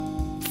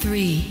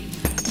3,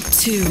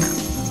 2,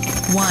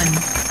 1.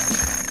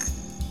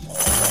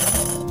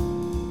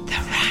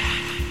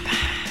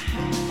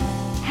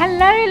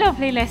 Hello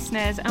lovely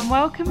listeners and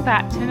welcome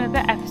back to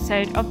another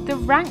episode of The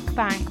Rank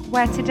Bank,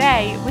 where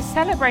today we're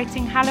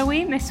celebrating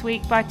Halloween this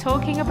week by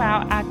talking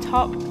about our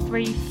top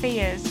 3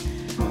 fears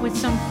with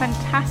some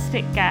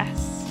fantastic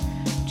guests.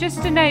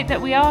 Just a note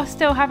that we are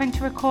still having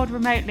to record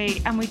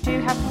remotely and we do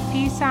have a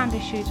few sound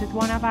issues with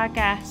one of our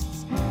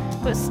guests,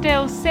 but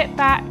still sit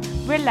back,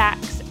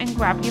 relax and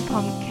grab your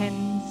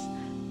pumpkins.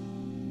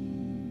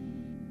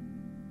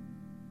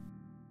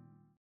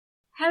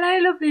 Hello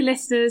lovely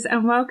listeners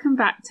and welcome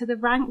back to The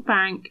Rank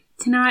Bank.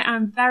 Tonight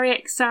I'm very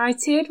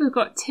excited. We've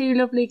got 2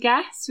 lovely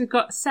guests. We've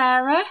got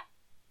Sarah.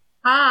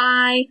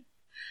 Hi.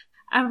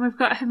 And we've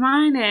got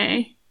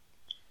Hermione.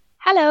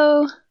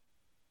 Hello.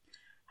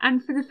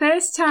 And for the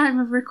first time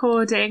of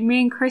recording,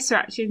 me and Chris are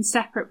actually in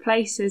separate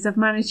places. I've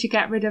managed to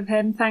get rid of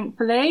him,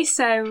 thankfully.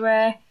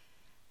 So,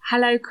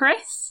 hello,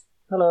 Chris.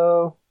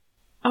 Hello.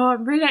 Oh,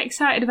 I'm really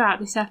excited about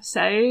this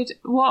episode.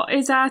 What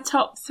is our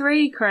top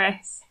 3,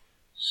 Chris?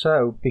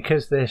 So,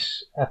 because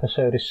this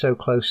episode is so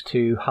close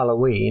to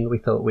Halloween, we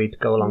thought we'd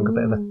go along a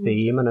bit of a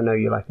theme, and I know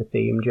you like a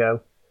theme,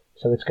 Joe.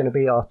 So it's going to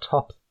be our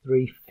top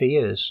 3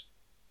 fears.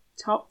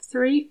 Top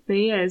 3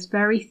 fears.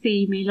 Very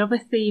themey. Love a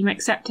theme,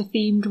 except a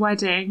themed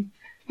wedding.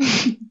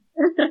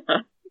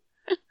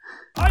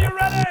 Are you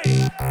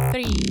ready?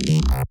 3,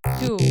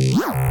 2,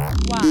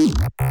 1.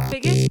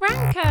 Biggest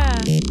ranker.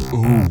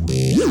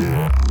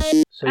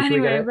 So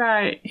Anyway,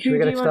 right. Should we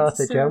get it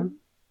started, Joe?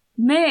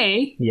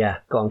 Me?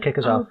 Yeah, go on, kick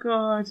us Oh, off.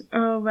 God.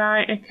 Oh,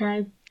 right,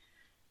 okay.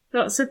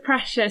 Lots of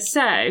pressure.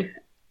 So,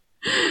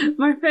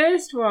 my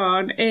first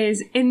one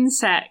is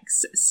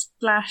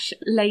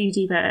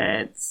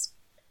insects/ladybirds.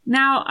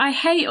 Now, I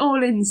hate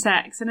all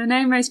insects, and I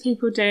know most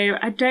people do.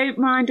 I don't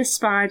mind a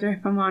spider,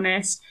 if I'm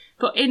honest,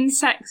 but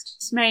insects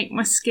just make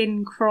my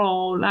skin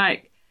crawl.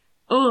 Like,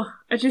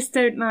 I just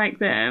don't like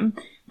them.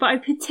 But I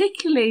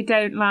particularly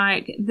don't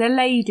like the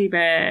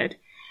ladybird.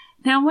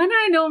 Now, when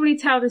I normally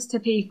tell this to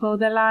people,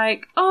 they're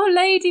like, oh,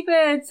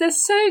 ladybirds, they're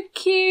so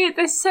cute,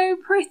 they're so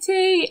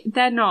pretty.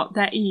 They're not,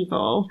 they're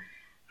evil.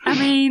 I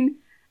mean,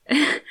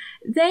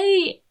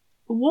 they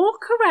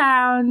walk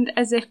around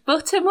as if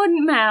butter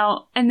wouldn't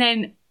melt and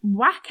then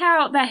whack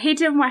out their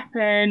hidden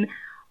weapon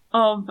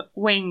of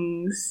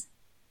wings.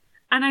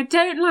 And I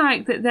don't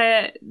like that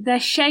they're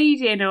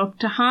shady enough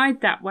to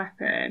hide that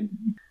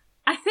weapon.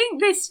 I think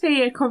this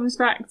fear comes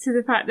back to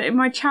the fact that in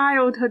my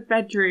childhood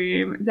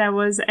bedroom there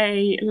was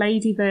a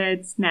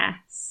ladybird's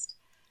nest.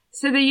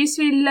 So there used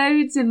to be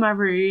loads in my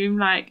room,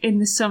 like in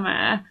the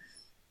summer.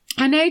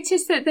 I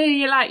noticed that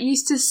they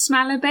used to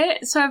smell a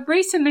bit, so I've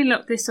recently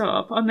looked this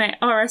up on the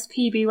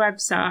RSPB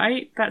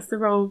website. That's the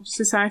Royal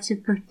Society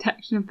of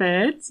Protection of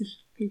Birds, if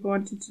people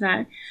wanted to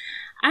know.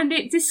 And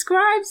it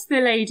describes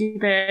the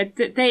ladybird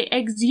that they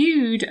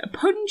exude a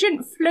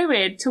pungent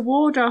fluid to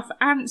ward off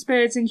ants,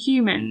 birds and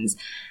humans.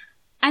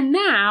 And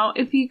now,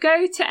 if you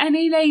go to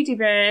any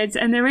ladybirds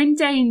and they're in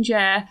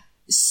danger,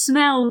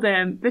 smell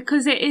them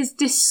because it is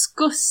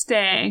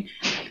disgusting.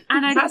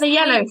 And Is that the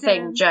yellow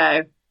thing,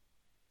 Joe?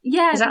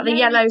 Yeah. Is that the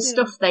yellow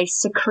stuff they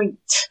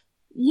secrete?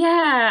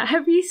 Yeah.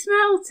 Have you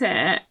smelt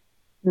it?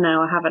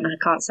 No, I haven't. I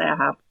can't say I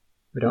have.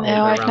 No,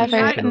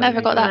 I've never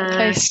got that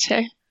close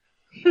to.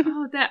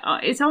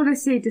 It's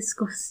honestly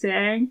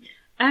disgusting.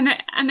 And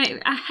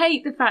I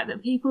hate the fact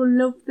that people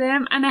love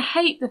them. And I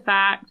hate the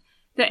fact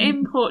that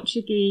in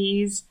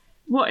Portuguese,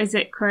 what is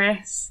it,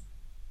 Chris?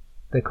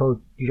 They're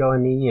called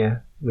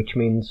Joaninha, which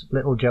means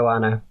little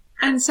Joanna.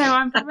 And so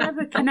I'm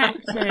forever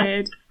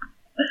connected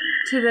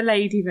to the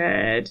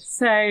ladybird.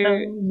 So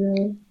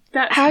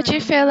that's How do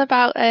you feel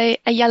about a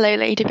yellow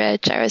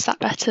ladybird, Joe? Is that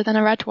better than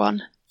a red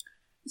one?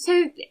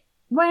 So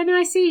when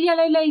I see a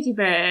yellow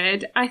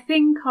ladybird, I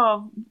think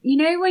of, you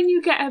know, when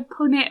you get a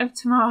punnet of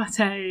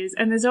tomatoes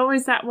and there's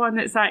always that one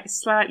that's like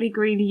slightly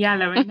greeny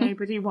yellow and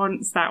nobody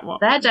wants that one.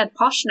 They're dead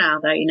posh now,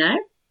 though, you know.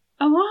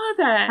 Oh, are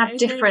they? Have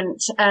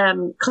different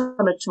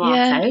coloured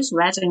tomatoes,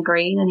 red and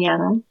green and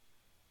yellow.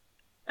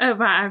 Oh,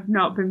 but I've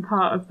not been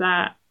part of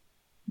that.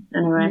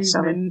 Anyway,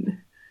 sorry.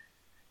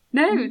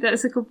 No,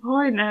 that's a good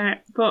point.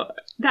 But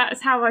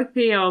that's how I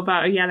feel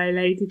about a yellow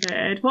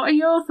ladybird. What are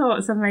your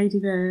thoughts on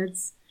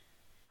ladybirds?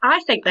 I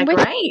think they're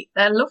great.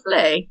 They're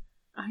lovely.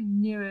 I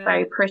knew it.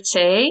 Very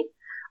pretty.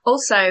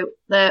 Also,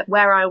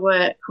 where I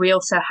work, we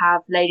also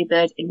have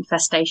ladybird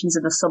infestations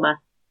in the summer.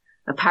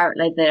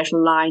 Apparently, they just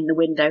line the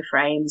window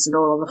frames and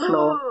all on the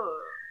floor. Oh.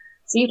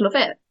 So you'd love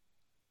it.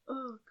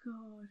 Oh,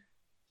 God.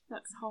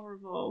 That's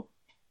horrible.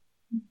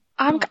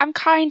 I'm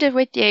kind of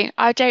with you.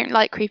 I don't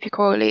like creepy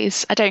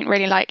crawlies. I don't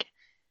like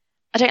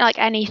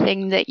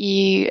anything that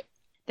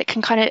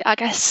can kind of, I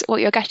guess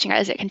what you're getting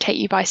at is it can take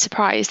you by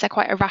surprise. They're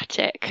quite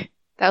erratic.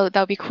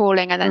 They'll be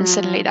crawling and then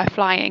suddenly they're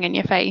flying in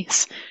your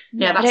face.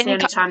 Yeah, that's the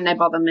only time they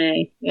bother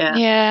me. Yeah.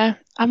 Yeah.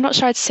 I'm not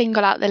sure I'd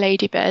single out the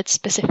ladybird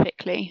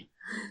specifically.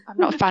 I'm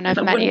not a fan of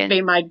that many wouldn't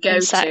be my go-to,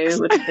 insects.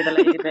 would be the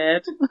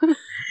ladybird. But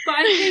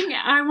I think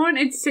I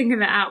wanted to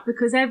single it out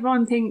because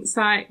everyone thinks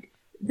like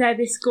they're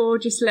this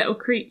gorgeous little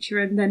creature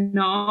and they're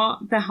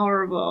not. They're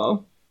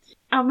horrible.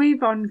 I'll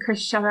move on,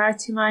 Chris, shall I,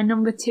 to my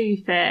number 2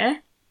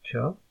 fear.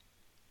 Sure.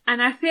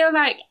 And I feel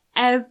like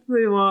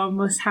everyone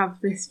must have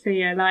this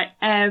fear, like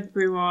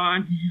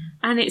everyone.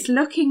 And it's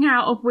looking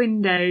out of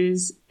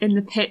windows in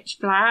the pitch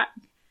black.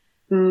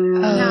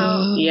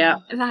 Now, Yeah.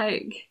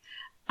 like,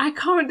 I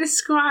can't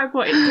describe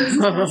what it does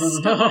to my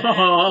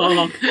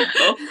stomach.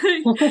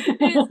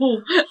 It's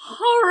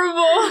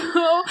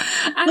horrible.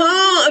 And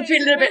I'm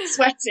feeling a bit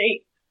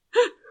sweaty.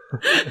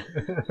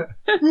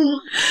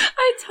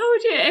 I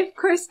told you, if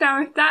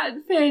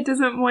that fear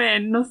doesn't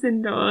win,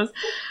 nothing does.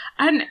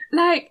 And,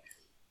 like,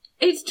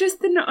 it's just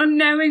the not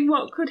unknowing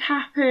what could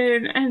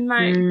happen, and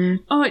like,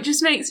 it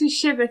just makes me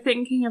shiver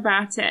thinking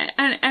about it.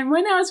 And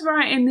when I was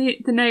writing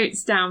the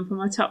notes down for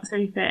my top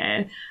 3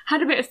 fears, I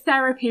had a bit of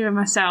therapy with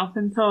myself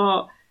and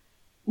thought,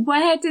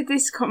 where did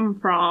this come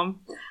from?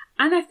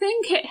 And I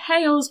think it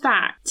hails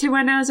back to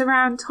when I was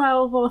around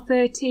 12 or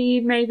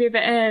 13, maybe a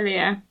bit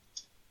earlier.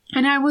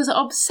 And I was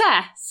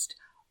obsessed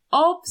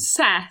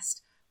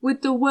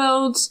with the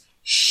world's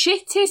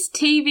shittest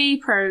TV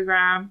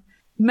programme,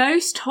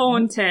 Most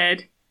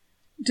Haunted.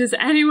 Does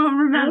anyone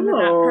remember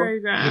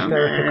that programme?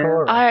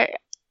 I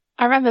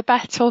remember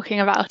Beth talking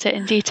about it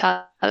in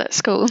detail at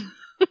school.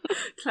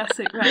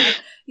 Classic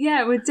Beth.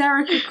 Yeah, with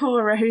Derek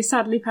Okora, who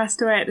sadly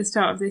passed away at the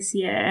start of this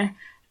year.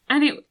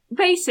 And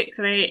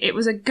it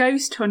was a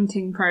ghost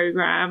hunting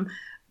programme,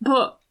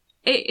 but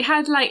it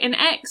had like an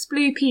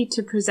ex-Blue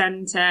Peter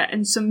presenter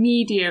and some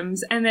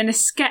mediums and then a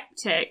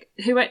skeptic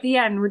who at the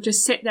end would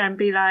just sit there and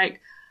be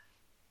like,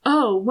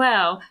 oh,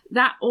 well,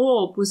 that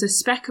orb was a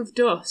speck of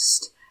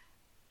dust.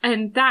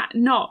 And that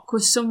knock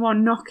was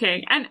someone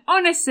knocking. And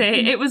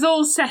honestly, it was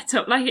all set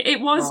up. Like,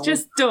 it was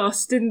just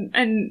dust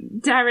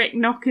and Derek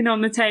knocking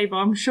on the table.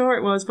 I'm sure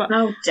it was. But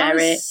oh,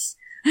 Derek.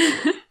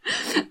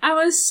 I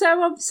was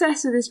so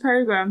obsessed with this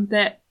programme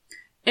that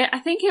I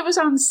think it was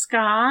on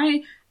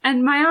Sky.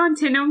 And my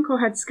auntie and uncle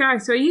had Sky.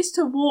 So I used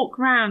to walk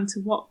round to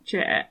watch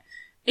it.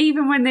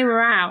 Even when they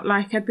were out,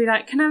 like, I'd be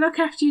like, can I look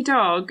after your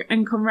dog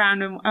and come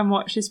round and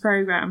watch this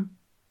programme?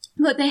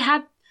 But they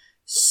had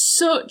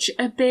such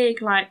a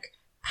big, like,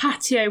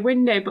 patio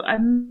window, but a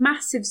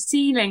massive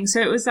ceiling,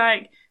 so it was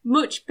like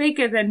much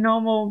bigger than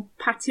normal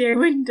patio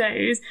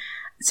windows.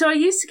 So I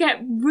used to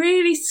get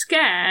really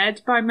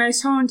scared by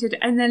Most Haunted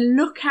and then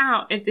look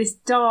out at this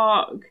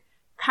dark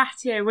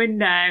patio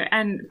window,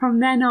 and from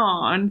then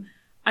on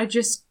I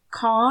just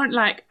can't,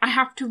 like, I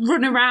have to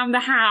run around the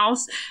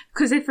house,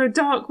 because if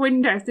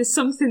there's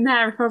something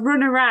there, if I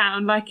run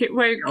around, like, it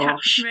won't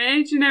catch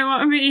me. Do you know what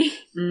I mean?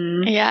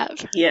 Yeah,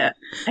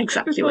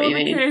 exactly Before what you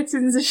mean. The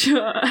curtains are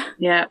shut.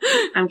 Yeah,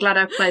 I'm glad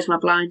I've closed my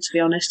blind, to be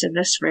honest, in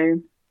this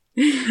room.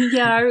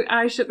 Yeah,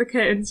 I shut the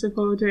curtains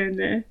before doing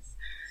this.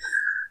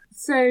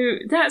 So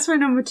that's my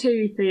number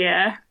 2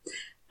 fear.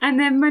 And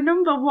then my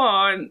number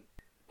 1,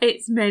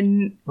 it's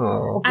mint.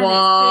 Oh.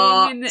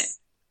 And What?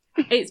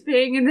 It's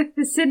being in the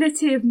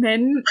vicinity of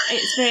mint.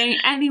 It's being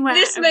anywhere.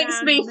 This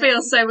makes me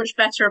feel so much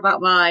better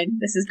about mine.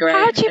 This is great.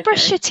 How do you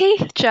brush your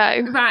teeth,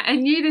 Joe? Right, I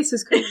knew this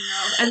was coming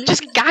up. And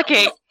Just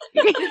gagging.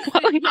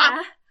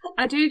 Yeah,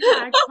 I do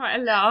gag quite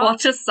a lot.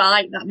 What a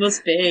sight that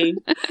must be.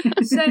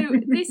 So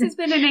this has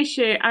been an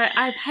issue.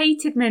 I've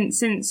hated mint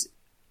since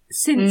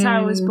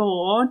I was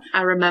born.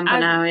 I remember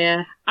now,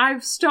 yeah.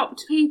 I've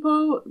stopped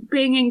people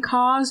being in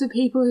cars with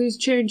people who's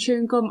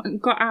chewing gum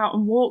and got out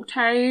and walked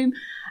home.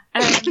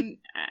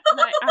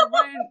 Like, I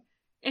won't,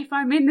 if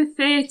I'm in the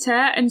theatre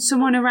and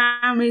someone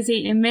around me is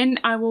eating mint,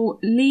 I will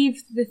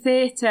leave the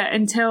theatre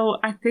until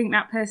I think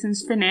that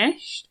person's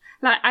finished.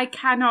 Like, I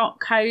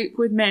cannot cope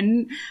with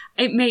mint.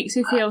 It makes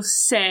me feel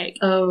sick.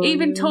 Oh.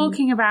 Even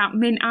talking about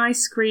mint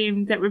ice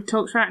cream that we've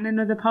talked about in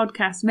another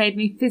podcast made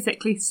me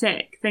physically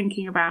sick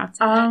thinking about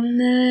it. Oh,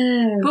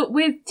 no. But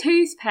with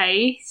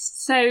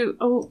toothpaste,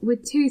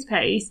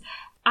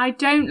 I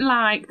don't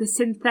like the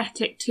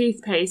synthetic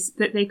toothpaste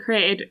that they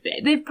created.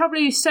 They've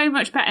probably so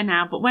much better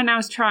now, but when I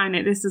was trying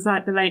it, this was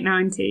like the late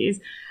 90s.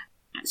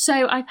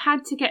 So I've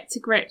had to get to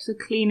grips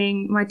with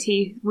cleaning my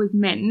teeth with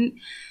mint.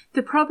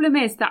 The problem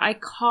is that I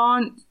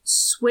can't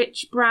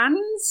switch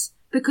brands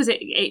because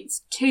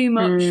it's too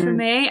much for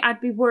me.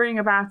 I'd be worrying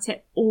about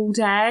it all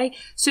day.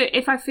 So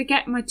if I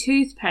forget my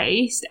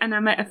toothpaste and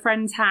I'm at a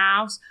friend's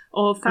house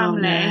or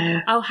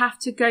family, I'll have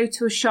to go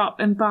to a shop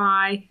and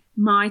buy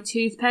my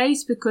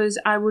toothpaste because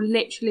I will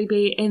literally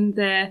be in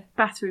the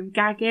bathroom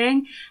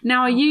gagging.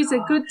 Now I use a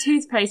good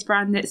toothpaste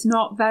brand that's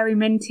not very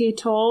minty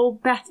at all.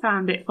 Beth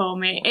found it for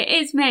me. It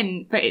is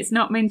mint, but it's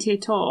not minty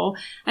at all.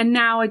 And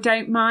now I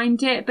don't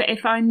mind it. But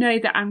if I know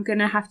that I'm going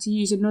to have to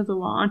use another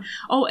one,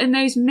 and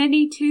those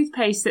mini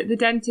toothpaste that the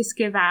dentists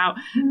give out,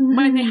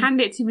 when they hand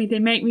it to me, they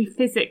make me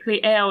physically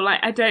ill. Like,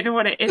 I don't know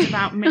what it is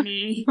about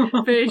mini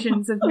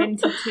versions of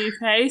minty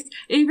toothpaste.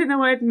 Even the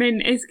word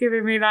mint is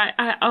giving me like,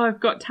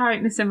 I've got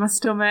tightness in my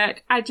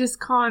stomach. I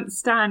just can't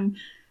stand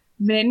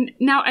mint.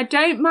 Now, I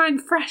don't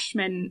mind fresh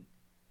mint.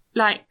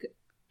 Like,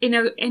 in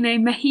a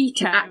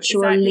mojito.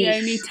 Actual is like leaf. the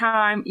only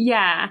time.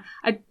 Yeah,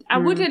 I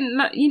wouldn't.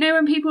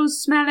 When people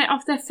smell it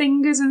off their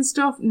fingers and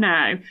stuff.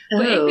 No,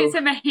 but if it's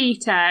a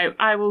mojito,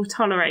 I will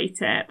tolerate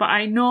it. But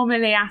I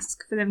normally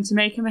ask for them to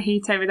make a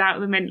mojito without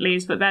the mint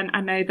leaves. But then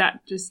I know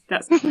that's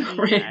not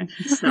mojito.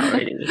 It's not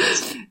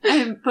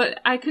really. But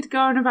I could go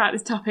on about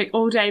this topic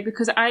all day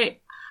because I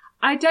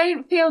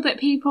don't feel that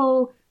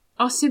people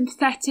are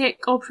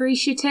sympathetic or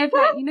appreciative.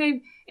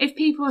 Like, if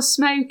people are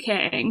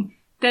smoking,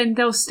 then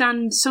they'll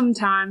stand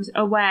sometimes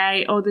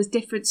away, or there's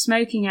different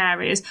smoking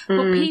areas.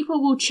 But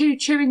people will chew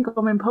chewing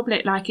gum in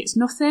public like it's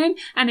nothing,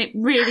 and it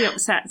really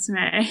upsets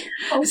me.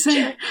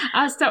 So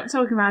I'll stop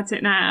talking about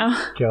it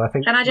now. Joe, I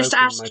think. Can I just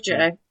ask,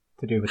 Joe?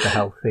 To do with the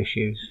health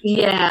issues.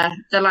 Yeah,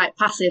 they're like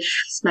passive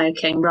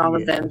smoking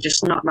rather than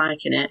just not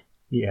liking it.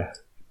 Yeah.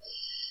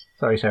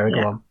 Sorry, Sarah, go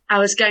on. I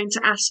was going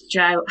to ask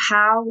Joe,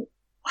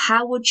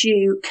 how would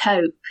you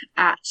cope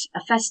at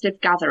a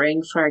festive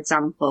gathering, for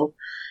example?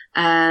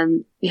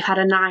 You've had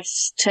a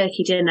nice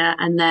turkey dinner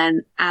and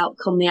then out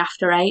come the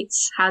after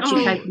eights. How do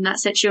you cope in that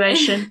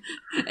situation?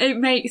 It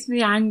makes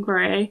me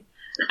angry.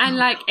 And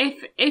like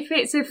if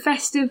it's a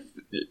festive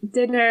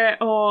dinner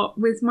or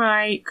with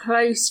my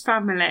close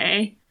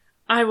family,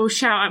 I will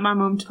shout at my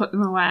mum to put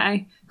them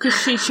away because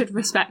she should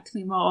respect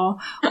me more,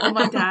 or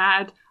my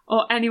dad.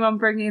 Or anyone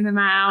bringing them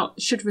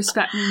out should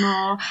respect me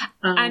more.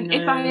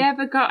 If I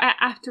ever got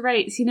after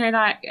eights,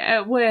 like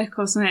at work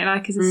or something,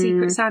 like as a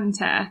secret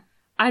Santa,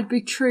 I'd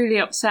be truly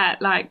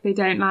upset, like they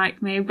don't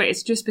like me, but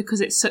it's just because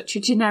it's such a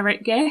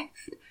generic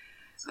gift.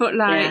 But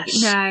no,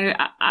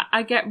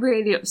 I get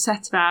really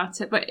upset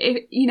about it. But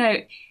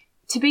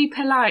to be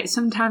polite,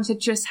 sometimes I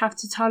just have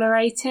to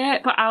tolerate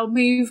it. But I'll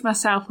move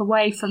myself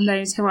away from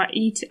those who are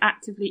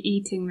actively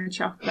eating the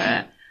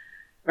chocolate.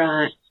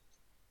 Right.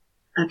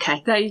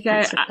 Okay. There you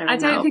go. I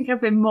don't think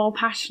I've been more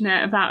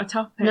passionate about a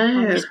topic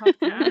on this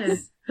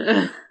podcast.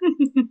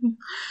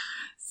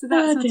 So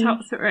that's my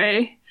top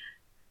 3.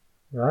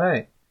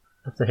 Right.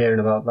 After hearing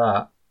about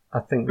that,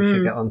 I think we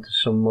should get on to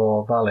some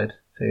more valid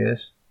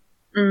fears.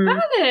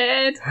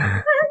 Valid?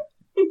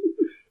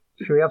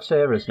 Should we have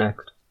Sarah's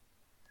next?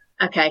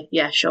 Okay,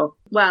 yeah, sure.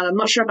 Well, I'm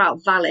not sure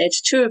about valid.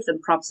 2 of them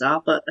probs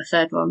are, but the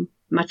third one,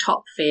 my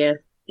top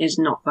fear, is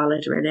not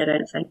valid, really, I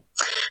don't think.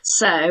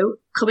 So,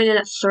 coming in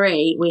at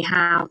 3, we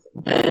have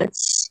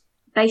birds.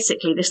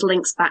 Basically, this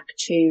links back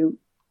to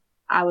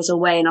I was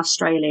away in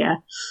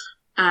Australia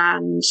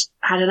and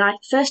had a night.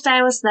 First day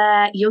I was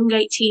there, young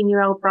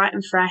 18-year-old, bright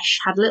and fresh,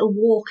 had a little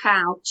walk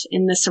out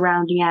in the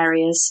surrounding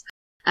areas.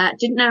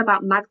 Didn't know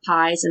about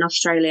magpies in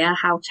Australia,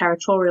 how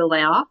territorial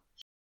they are.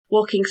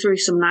 Walking through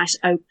some nice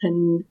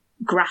open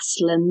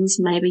grasslands,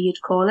 maybe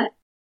you'd call it.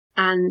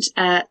 And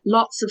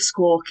lots of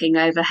squawking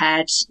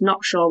overhead,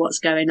 not sure what's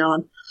going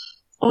on.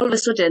 All of a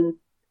sudden,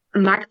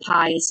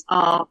 magpies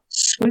are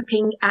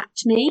swooping at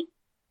me,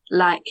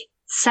 like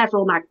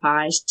several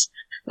magpies,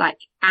 like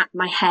at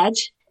my head.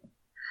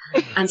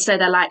 And so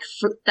they're like,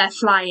 they're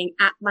flying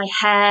at my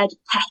head,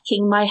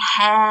 pecking my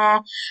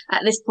hair.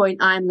 At this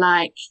point, I'm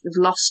like, I've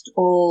lost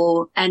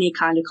any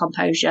kind of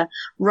composure,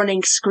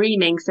 running,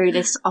 screaming through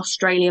this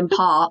Australian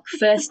park.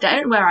 First,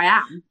 don't know where I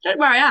am.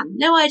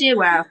 No idea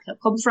where I've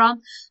come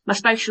from. My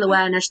spatial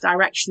awareness,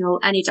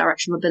 any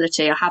directional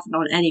ability I have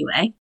none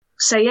anyway.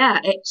 So yeah,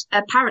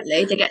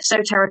 apparently they get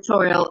so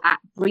territorial at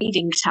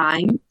breeding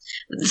time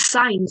that the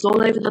signs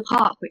all over the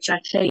park, which I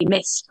clearly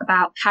missed,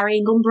 about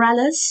carrying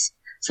umbrellas.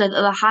 So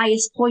that the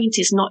highest point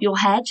is not your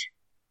head.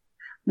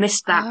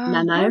 Missed that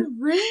memo. Oh,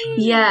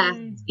 really?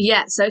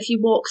 Yeah. So if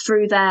you walk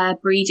through their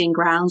breeding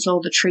grounds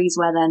or the trees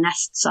where their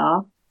nests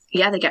are,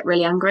 they get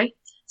really angry.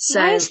 So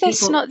why is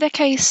this not the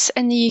case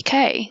in the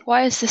UK?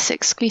 Why is this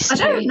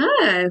exclusively? I don't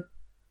know.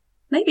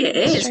 Maybe it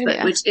is,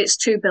 Australia? but it's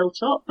too built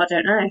up. I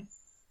don't know.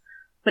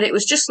 But it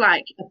was just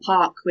like a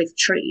park with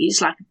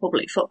trees, like a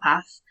public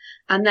footpath.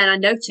 And then I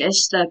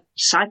noticed the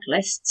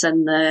cyclists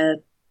and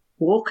the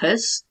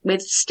walkers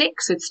with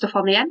sticks with stuff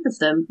on the end of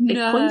them, big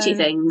pointy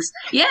things.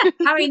 Yeah,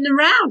 carrying them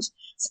round.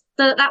 So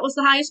that was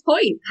the highest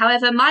point.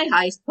 However, my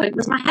highest point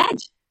was my head.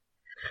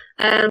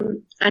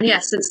 And yeah,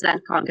 since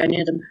then, can't go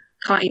near them.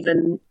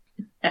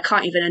 I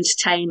can't even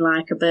entertain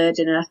like a bird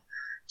in a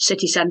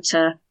city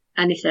centre.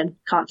 Anything.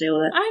 Can't deal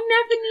with it. I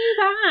never knew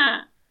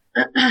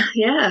that.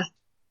 Yeah.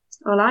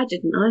 Well, I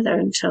didn't either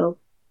until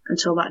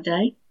that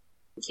day.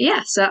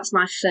 Yeah, so that's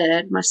my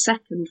third. My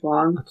second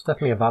one. That's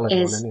definitely a valid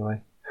one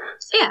anyway.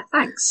 Yeah,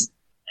 thanks.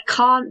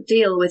 Can't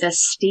deal with a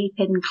steep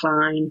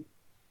incline.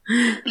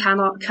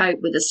 Cannot cope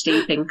with a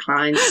steep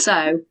incline.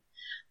 So,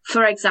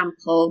 for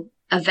example,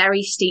 a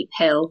very steep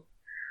hill.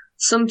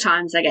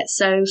 Sometimes I get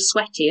so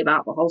sweaty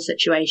about the whole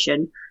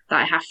situation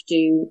that I have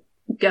to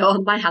go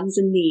on my hands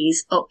and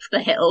knees up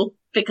the hill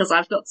because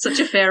I've got such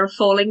a fear of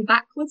falling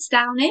backwards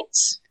down it.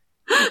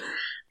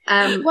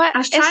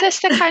 Is this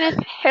the kind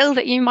of hill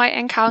that you might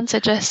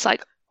encounter just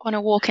like on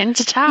a walk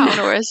into town,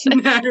 or is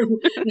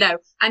it? No.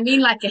 I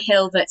mean like a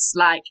hill that's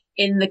like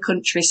in the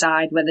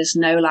countryside where there's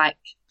no like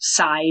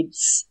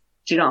sides.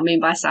 Do you know what I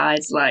mean by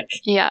sides? Like,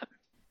 yeah.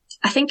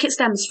 I think it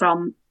stems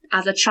from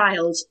as a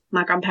child,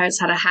 my grandparents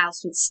had a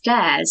house with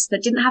stairs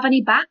that didn't have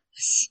any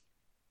backs.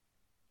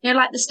 You know,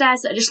 like the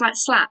stairs that are just like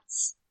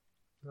slats.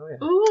 Oh,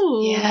 yeah.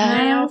 Ooh, Yeah.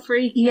 they are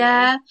freaky.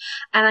 Yeah.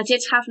 And I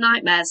did have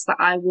nightmares that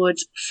I would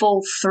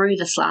fall through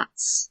the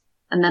slats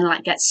and then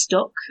like get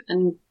stuck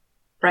and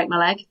break my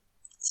leg.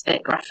 It's a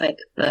bit graphic,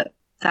 but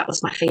that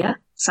was my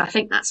fear. So I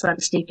think that's where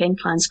the steep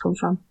inclines come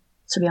from,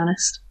 to be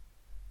honest.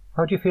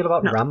 How do you feel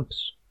about No.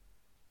 ramps?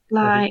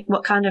 Like,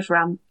 what kind of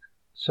ramp?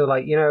 So,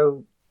 like, you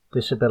know,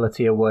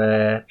 disability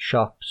aware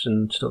shops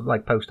and stuff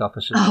like post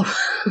offices. Oh,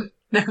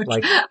 no,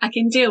 Like, I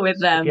can deal with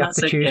them. if you have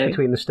That's to choose okay.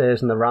 between the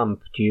stairs and the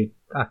ramp, do you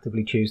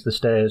actively choose the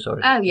stairs? Or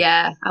Oh,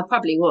 yeah, I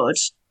probably would,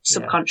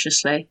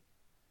 subconsciously.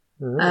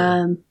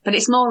 Oh. But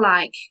it's more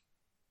like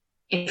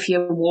if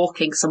you're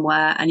walking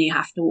somewhere and you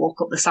have to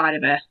walk up the side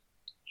of a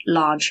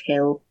large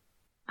hill.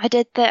 I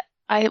did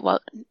well,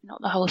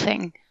 not the whole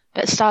thing,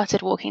 but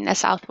started walking the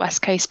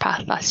Southwest Coast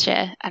Path last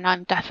year, and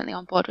I'm definitely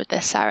on board with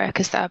this, Sarah,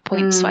 because there are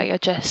points where you're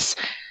just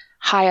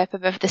high up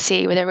above the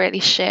sea with a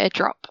really sheer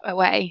drop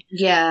away.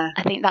 Yeah.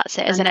 I think that's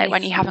it, isn't And it?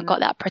 When you haven't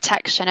got that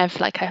protection of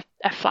like a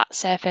flat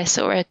surface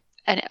or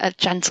a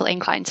gentle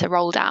incline to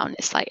roll down,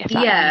 it's like if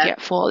that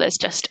immediate fall is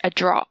just a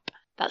drop,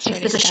 that's If really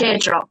there's a scary. sheer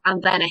drop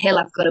and then a hill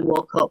I've got to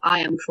walk up, I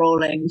am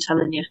crawling, I'm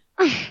telling you.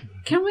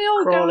 Can we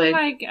all Crawling. go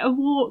like a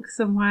walk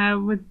somewhere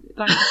with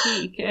like a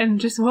peak and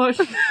just watch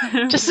them?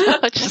 just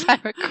have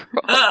a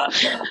crawl.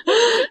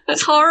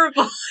 That's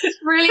horrible. It's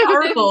really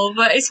horrible,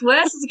 but it's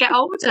worse as I get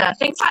older.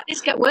 Things like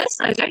this get worse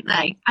though, don't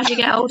they? As you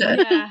get older.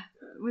 Yeah,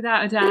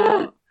 without a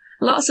doubt.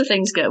 Lots of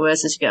things get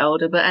worse as you get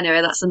older, but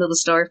anyway, that's another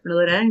story for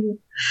another day.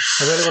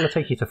 I really want to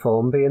take you to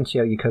Formby and see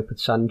how you cope with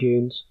sand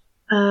dunes.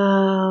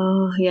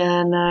 Oh,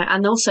 yeah, no.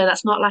 And also,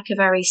 that's not like a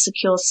very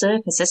secure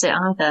surface, is it,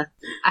 either?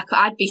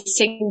 I'd be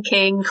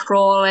sinking,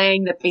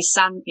 crawling, there'd be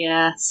sand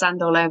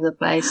all over the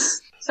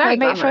place. It's very We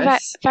made for a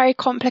glamorous. very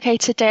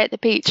complicated day at the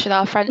beach with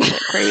our friendship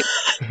group.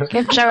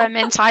 Give Joe a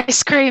mint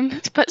ice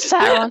cream, put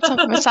Sarah on top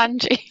of a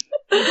sand dune.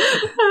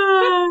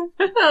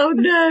 Oh,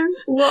 no.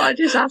 What a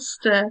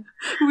disaster.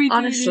 We do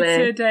Honestly. need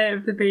to a day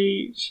of the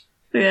beach.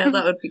 Yeah,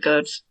 that would be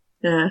good.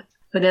 Yeah.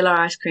 Vanilla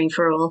ice cream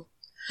for all.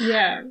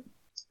 Yeah.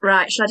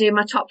 Right, shall I do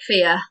my top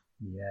fear?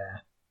 Yeah.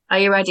 Are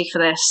you ready for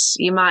this?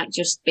 You might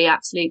just be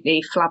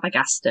absolutely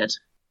flabbergasted.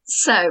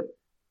 So,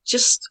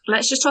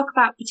 let's just talk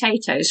about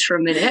potatoes for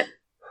a minute.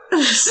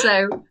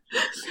 So,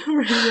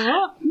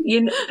 What?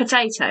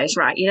 potatoes,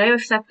 right? You know,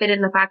 if they've been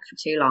in the bag for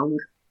too long,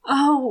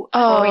 Oh,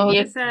 or in Oh,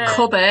 your it's a-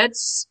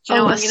 cupboards. Do you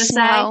know what I'm going to say?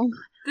 smell.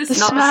 the The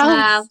Not smell. the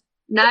smell.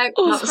 No,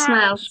 Oh, not the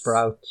smell.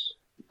 Sprouts.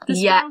 The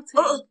Yeah.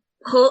 sprouting.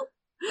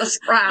 The I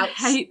sprouts.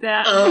 hate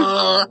that.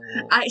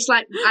 It's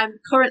like I'm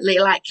currently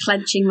like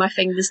clenching my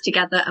fingers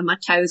together and my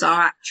toes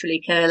are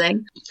actually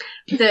curling.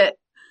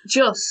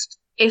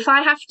 If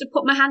I have to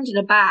put my hand in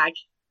a bag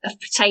of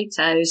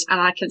potatoes and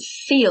I can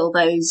feel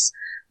those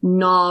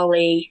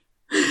gnarly,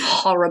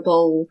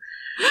 horrible,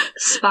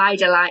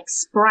 spider-like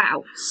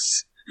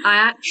sprouts, I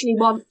actually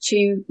want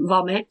to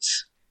vomit.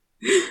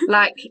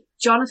 Like,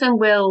 Jonathan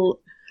will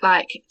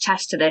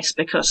test to this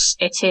because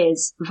it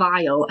is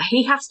vile.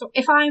 He has to,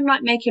 if I'm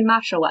making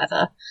mash or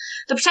whatever,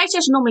 the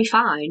potatoes are normally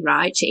fine,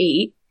 right, to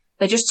eat.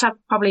 They just have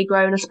probably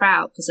grown a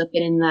sprout because they've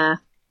been in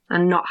there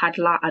and not had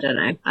I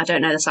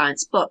don't know the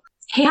science, but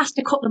he has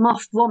to cut them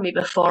off for me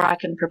before I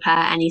can prepare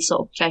any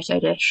sort of potato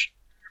dish.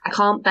 I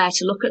can't bear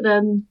to look at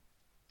them,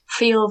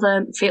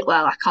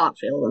 I can't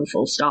feel them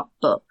full stop,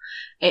 but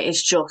it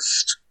is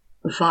just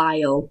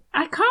vile.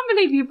 I can't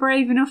believe you're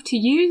brave enough to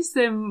use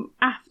them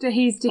after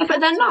he's But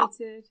decapitated. they're not.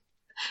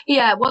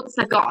 Yeah, once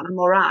they're gone, I'm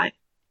alright.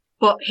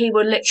 But he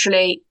would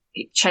literally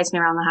chase me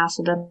around the house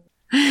with them.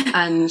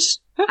 And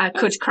I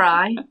could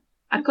cry.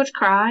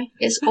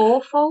 It's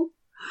awful.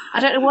 I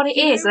don't know what it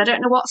is, and I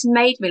don't know what's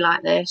made me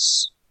like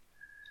this.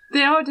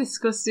 They are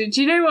disgusting.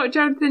 Do you know what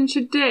Jonathan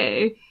should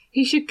do?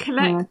 He should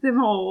collect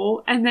them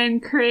all and then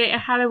create a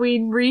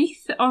Halloween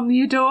wreath on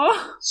your door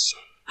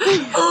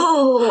of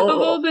all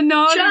Oh, the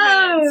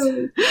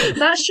gnarly bits. Joe!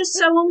 That's just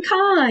so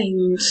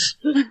unkind.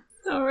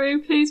 Sorry,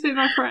 please be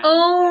my friend.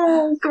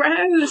 Oh,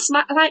 gross.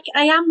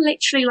 I am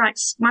literally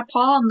my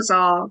palms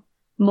are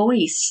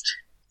moist.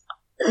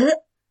 Ugh.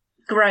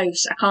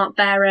 Gross. I can't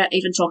bear it.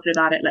 Even talking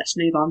about it. Let's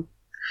move on.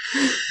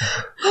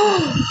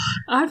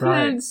 I've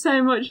Right. learned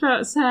so much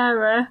about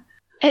Sarah.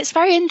 It's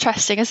very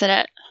interesting, isn't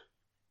it?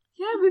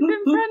 Yeah, we've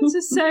been friends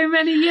for so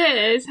many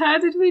years. How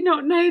did we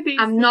not know these?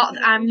 I'm not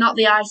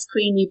the ice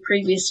queen you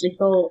previously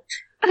thought.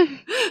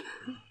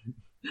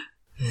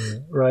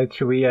 Right,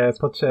 shall we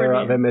put Sarah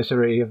out of her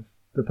misery of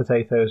the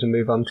potatoes and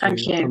move on to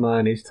Thank you.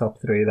 Hermione's top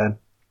three then?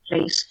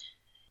 Please.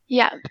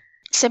 Yeah.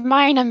 So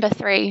my number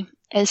 3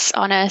 is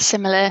on a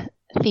similar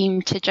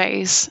theme to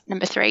Joe's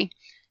number 3.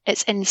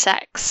 It's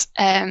insects,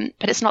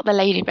 but it's not the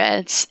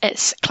ladybirds.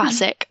 It's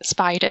classic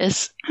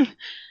spiders.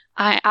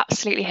 I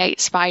absolutely hate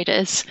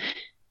spiders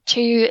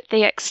to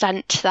the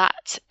extent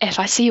that if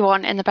I see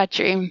one in the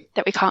bedroom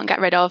that we can't get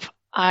rid of,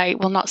 I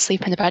will not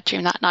sleep in the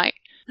bedroom that night.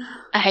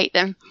 I hate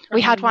them.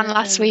 We had one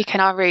last week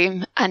in our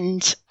room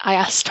and I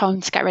asked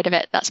Tom to get rid of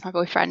it. That's my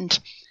boyfriend.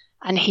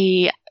 and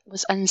he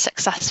was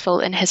unsuccessful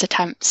in his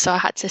attempts, so I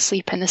had to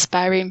sleep in the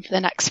spare room for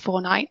the next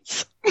 4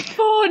 nights.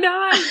 4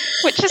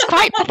 nights! Which is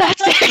quite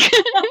pathetic.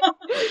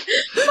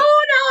 4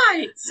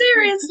 nights?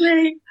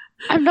 Seriously?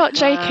 I'm not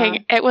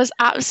joking. It was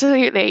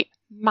absolutely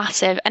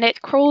massive, and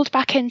it crawled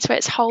back into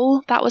its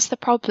hole. That was the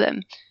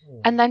problem.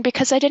 And then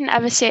because I didn't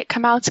ever see it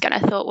come out again, I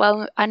thought,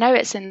 well, I know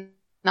it's in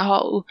the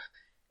hole.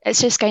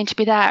 It's just going to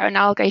be there, and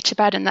I'll go to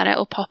bed, and then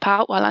it'll pop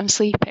out while I'm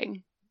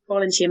sleeping.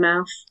 Fall into your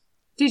mouth.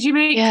 Did you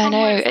make? Yeah, Tom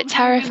no, work it from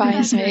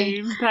terrifies home in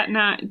the me.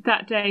 bedroom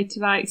that day to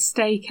like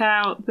stake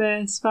out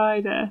the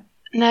spider?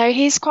 No,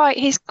 he's quite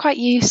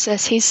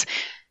useless. He's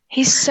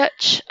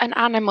such an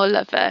animal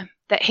lover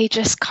that he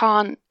just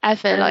can't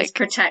ever It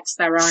protects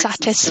their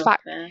rights.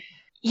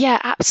 Yeah,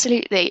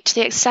 absolutely. To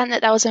the extent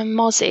that there was a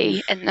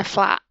mozzie in the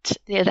flat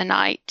the other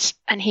night,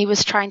 and he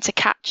was trying to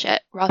catch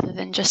it rather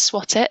than just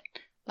swat it,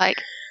 like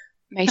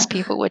most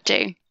people would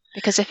do.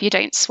 Because if you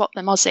don't swat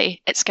the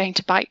mozzie, it's going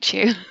to bite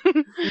you.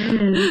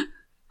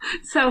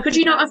 So could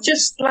you not have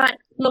just like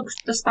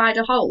looked the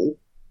spider hole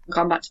and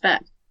gone back to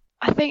bed?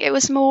 I think it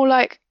was more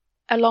like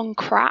a long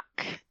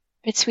crack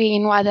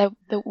between where the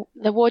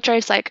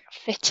wardrobe's like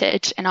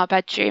fitted in our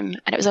bedroom,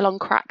 and it was a long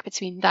crack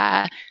between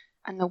there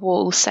and the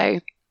wall,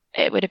 so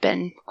it would have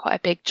been quite a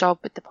big job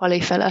with the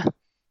polyfiller.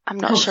 I'm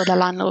not sure the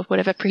landlord would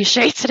have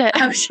appreciated it.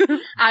 I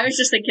was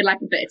just thinking like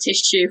a bit of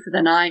tissue for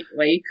the night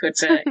where you could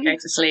go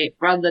to sleep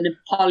rather than a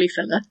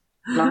polyfiller.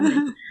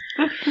 Blimey.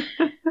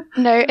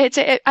 No, it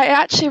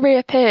actually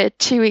reappeared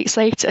 2 weeks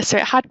later, so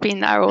it had been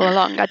there all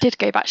along. I did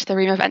go back to the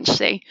room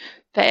eventually,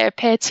 but it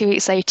appeared 2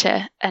 weeks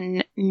later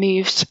and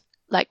moved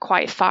like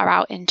quite far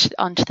out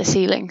onto the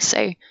ceiling.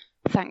 So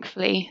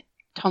thankfully,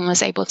 Tom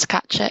was able to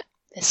catch it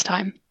this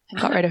time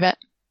and got rid of it.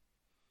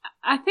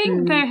 I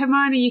think though,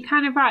 Hermione, you're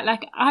kind of right.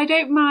 Like, I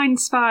don't mind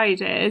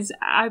spiders.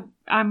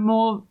 I'm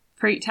more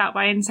freaked out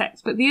by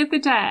insects. But the other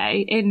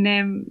day in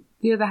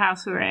the other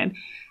house we're in,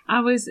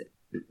 I was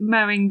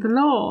mowing the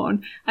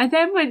lawn. I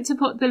then went to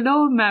put the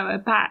lawnmower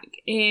back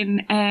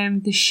in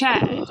the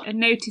shed and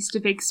noticed a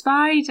big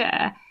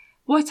spider.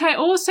 What I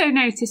also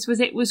noticed was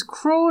it was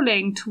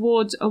crawling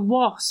towards a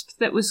wasp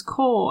that was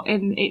caught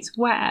in its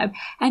web,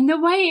 and the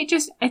way it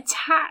just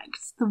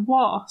attacked the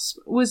wasp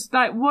was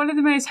like one of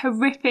the most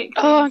horrific things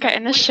I'm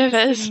getting the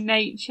shivers in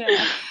nature.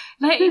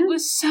 Like, it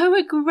was so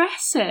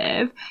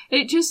aggressive.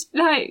 It just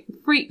like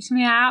freaked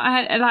me out.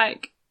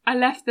 I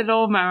left the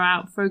lawnmower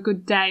out for a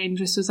good day and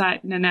just was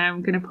like, no,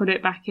 I'm going to put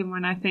it back in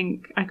when I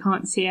think I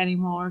can't see any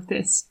more of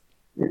this.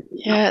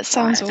 Yeah, it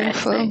sounds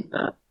awful.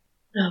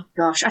 Oh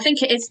gosh, I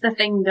think it is the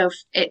thing of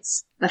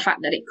it's the fact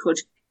that it could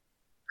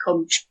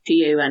come to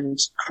you and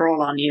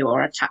crawl on you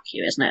or attack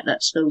you, isn't it?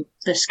 That's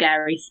the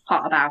scary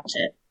part about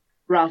it,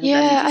 rather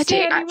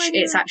than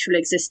its actual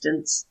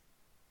existence.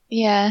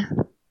 Yeah.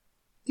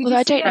 Well,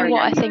 I don't know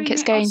what I think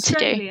it's going to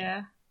do.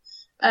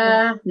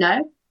 No,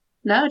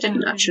 I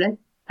didn't actually.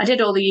 I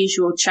did all the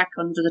usual check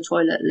under the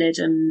toilet lid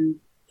and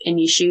in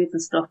your shoes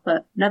and stuff,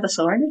 but never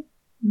saw any.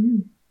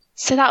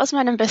 So that was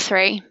my number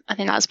 3. I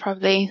think that's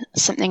probably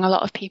something a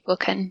lot of people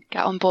can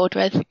get on board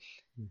with.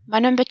 My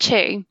number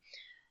 2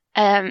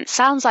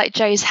 sounds like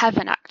Joe's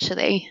heaven,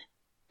 actually,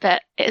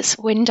 but it's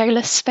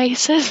windowless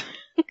spaces.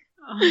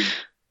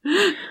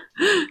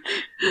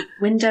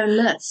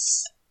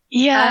 Windowless?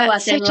 Yeah,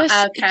 so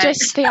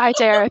just the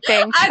idea of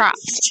being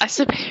trapped, I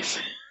suppose.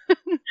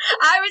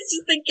 I was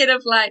just thinking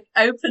of like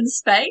open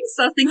space.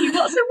 I was thinking,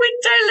 what's a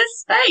windowless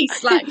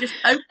space? Like just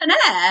open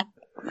air?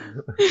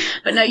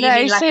 But no, you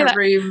mean like a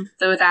room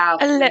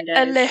without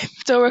a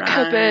lift or a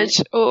cupboard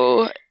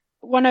or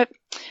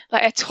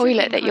like a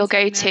toilet that you'll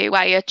go to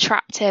where you're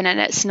trapped in and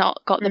it's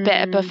not got the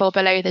bit above or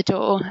below the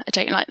door. I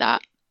don't like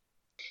that.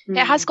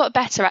 It has got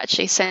better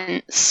actually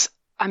since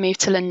I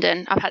moved to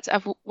London.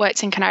 I've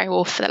worked in Canary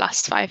Wharf for the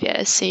last 5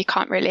 years, so you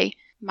can't really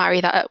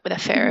marry that up with a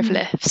fear of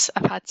lifts.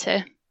 I've had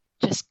to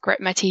just grit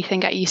my teeth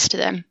and get used to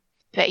them.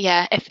 But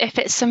yeah, if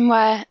it's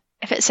somewhere,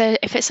 if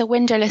it's a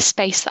windowless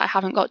space that I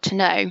haven't got to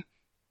know,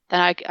 then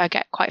I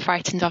get quite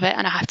frightened of it,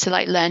 and I have to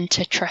like learn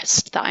to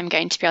trust that I'm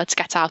going to be able to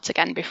get out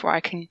again before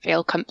I can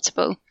feel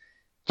comfortable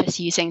just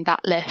using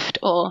that lift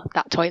or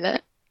that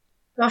toilet.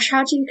 Gosh,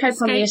 how do you cope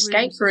on the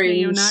escape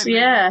rooms?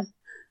 Yeah.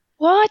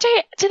 Well,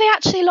 do they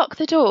actually lock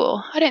the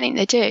door? I don't think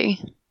they do.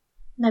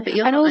 No, but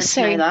you're not meant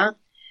to know that.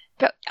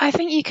 But I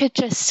think you could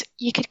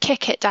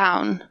kick it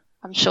down.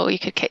 I'm sure you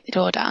could kick the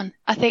door down.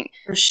 I'm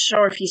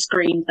sure if you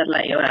screamed, they'd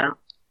let you out.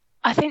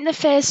 I think the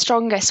fear's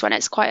strongest when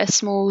it's quite a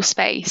small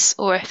space,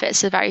 or if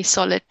it's a very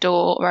solid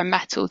door or a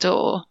metal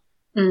door.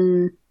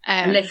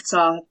 Lifts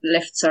are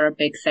a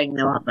big thing,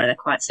 though, aren't they?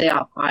 They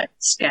are quite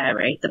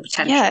scary. The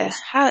potential. Yeah,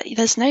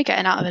 there's no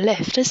getting out of a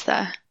lift, is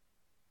there?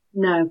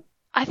 No.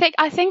 I think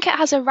it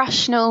has a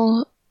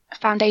rational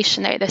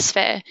foundation, though, this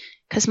fear,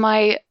 because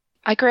I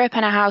grew up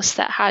in a house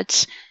that had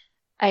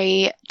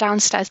a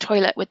downstairs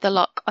toilet with the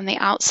lock on the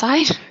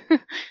outside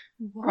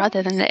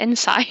rather than the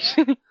inside.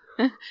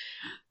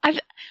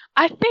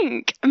 I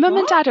think Mum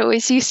and Dad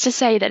always used to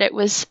say that it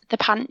was the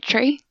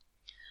pantry.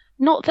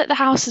 Not that the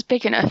house is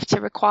big enough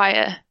to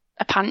require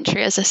a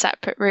pantry as a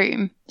separate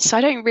room. So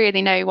I don't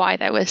really know why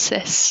there was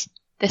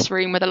this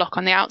room with a lock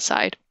on the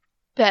outside.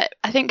 But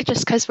I think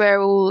just because we're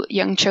all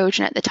young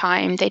children at the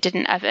time, they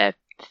didn't ever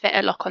fit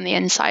a lock on the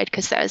inside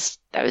because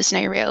there was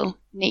no real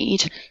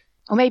need.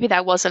 Or maybe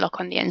there was a lock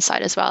on the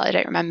inside as well, I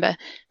don't remember.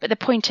 But the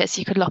point is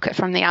you could lock it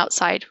from the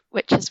outside,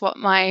 which is what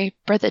my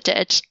brother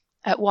did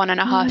at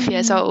 1.5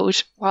 years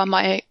old, while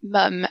my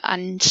mum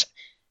and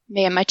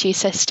me and my 2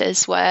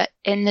 sisters were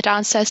in the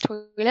downstairs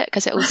toilet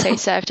because it also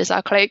served as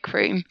our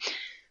cloakroom.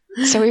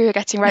 So we were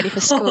getting ready for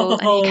school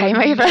and he came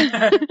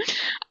over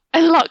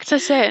and locked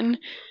us in.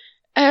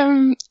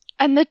 And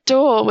the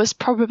door was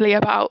probably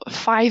about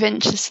 5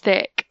 inches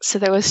thick, so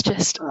there was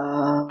just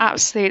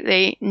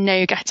absolutely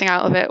no getting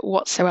out of it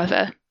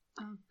whatsoever.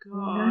 Oh,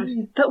 God.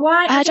 But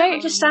why? I don't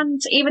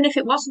understand, even if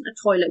it wasn't a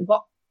toilet,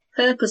 what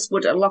purpose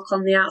would a lock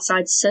on the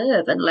outside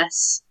serve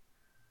unless...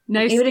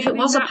 even if it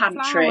was a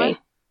pantry. Flour.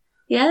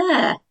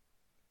 Yeah.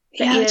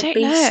 Yeah, I don't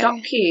know.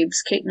 Stock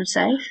cubes, keep them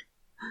safe.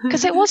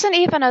 Because it wasn't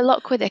even a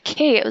lock with a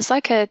key, it was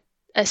like a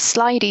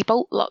slidey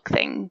bolt lock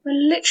thing.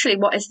 Well, literally,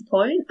 what is the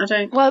point? I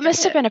don't... Well, it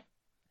must have been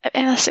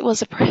unless it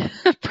was a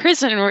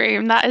prison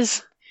room, that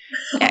is...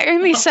 It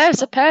only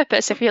serves a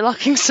purpose if you're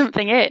locking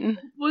something in.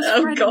 Was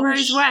Fred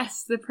Rose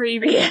West the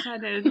previous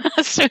tenant?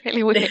 That's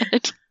really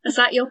weird. Is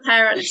that your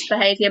parents'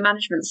 behaviour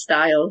management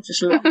style?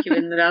 Just lock you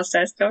in the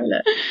downstairs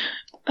toilet?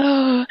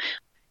 Oh,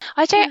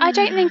 I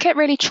don't think it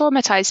really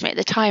traumatised me at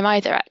the time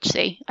either,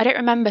 actually. I don't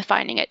remember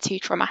finding it too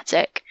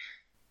traumatic.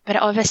 But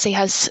it obviously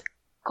has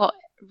got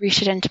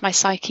rooted into my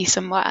psyche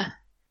somewhere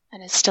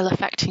and is still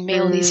affecting me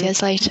all these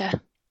years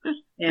later.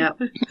 Yeah,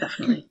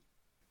 definitely.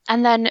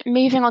 And then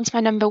moving on to my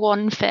number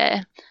 1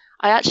 fear,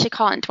 I actually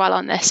can't dwell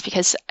on this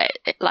because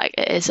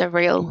it is a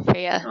real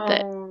fear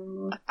that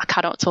I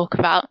cannot talk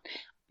about.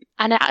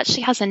 And it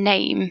actually has a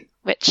name,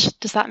 which,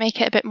 does that make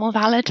it a bit more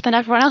valid than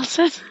everyone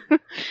else's?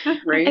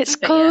 Rude, it's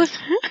called...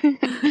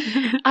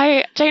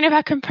 I don't know if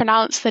I can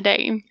pronounce the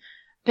name,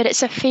 but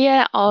it's a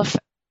fear of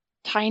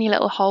tiny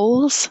little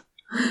holes.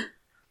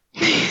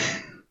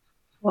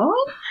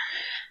 What?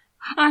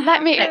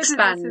 Let me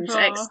expand.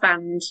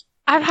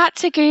 I've had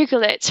to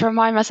Google it to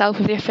remind myself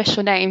of the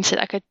official name so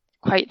that I could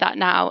quote that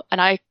now, and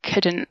I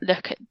couldn't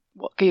look at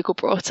what Google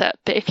brought up.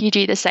 But if you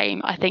do the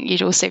same, I think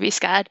you'd also be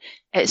scared.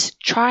 It's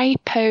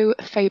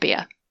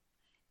trypophobia.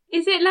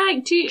 Is it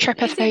like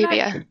trypophobia? Is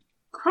it like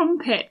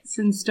crumpets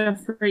and stuff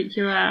freak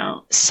you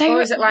out? So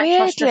or is it like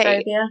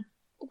claustrophobia?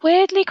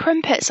 Weirdly,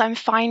 crumpets I'm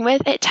fine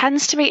with. It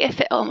tends to be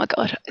if it. Oh my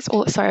god!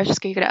 Sorry, I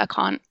just googled it. I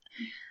can't.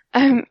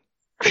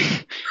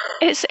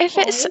 It's if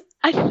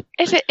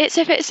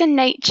it's in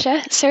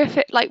nature. So if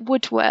it like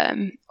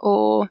woodworm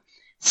or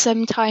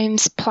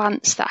sometimes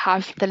plants that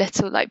have the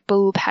little like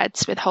bulb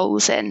heads with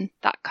holes in,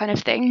 that kind of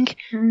thing.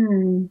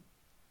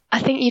 I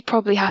think you'd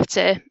probably have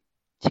to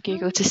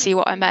Google to see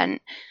what I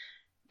meant.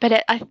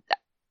 But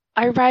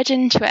I read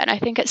into it, and I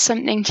think it's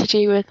something to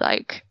do with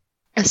like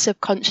a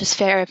subconscious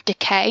fear of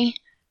decay,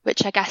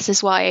 which I guess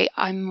is why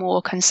I'm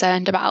more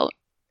concerned about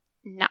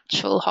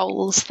natural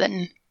holes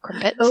than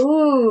crumpets.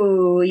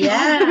 Oh,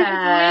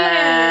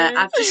 yeah.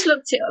 I've just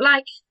looked at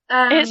like...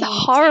 it's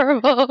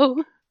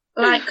horrible.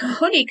 Like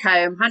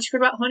honeycomb. How do you feel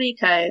about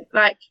honeycomb?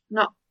 Like,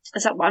 not...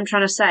 Is that what I'm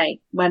trying to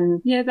say?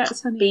 When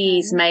that's honeycomb.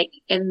 Bees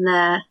make in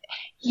their...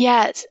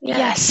 Yes,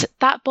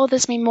 that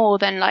bothers me more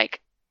than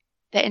like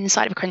the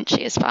inside of a crunchy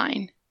is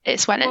fine.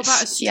 It's when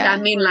it's... I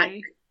mean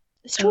like...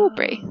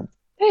 Strawberry.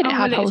 They don't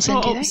have holes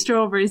in, do they?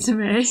 Strawberry to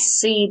me.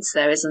 Seeds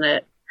though, isn't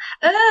it?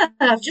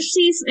 I've just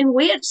seen something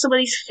weird.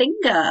 Somebody's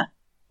finger.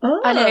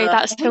 I know,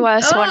 that's the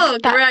worst one. Oh,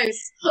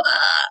 gross.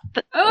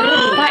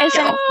 That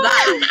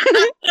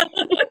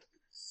isn't...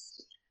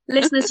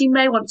 Listeners, you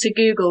may want to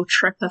Google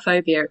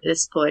trypophobia at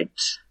this point.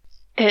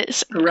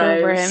 It's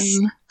gross.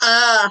 grim.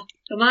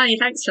 Hermione,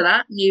 thanks for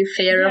that. New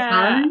fear of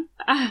mine.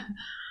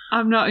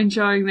 I'm not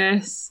enjoying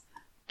this.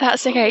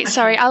 That's okay.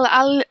 Sorry,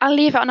 I'll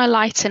leave it on a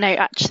lighter note,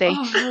 actually.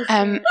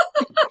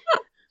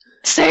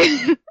 So,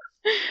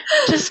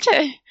 just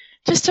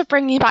to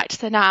bring you back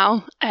to the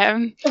now,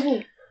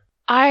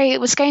 I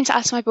was going to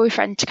ask my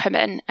boyfriend to come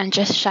in and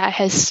just share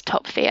his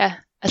top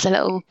fear as a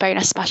little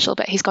bonus special,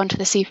 but he's gone to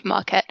the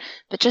supermarket.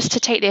 But just to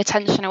take the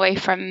attention away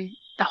from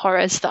the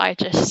horrors that I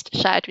just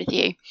shared with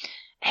you,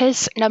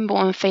 his number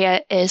 1 fear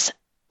is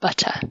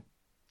butter.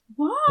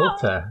 What?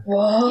 Butter?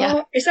 What?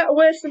 Yeah. Is that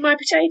worse than my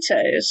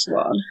potatoes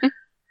one?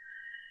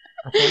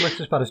 That's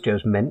almost as bad as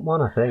Joe's mint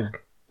one, I think.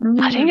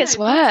 I think it's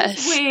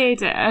worse. Butter's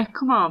weirder.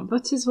 Come on,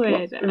 butter's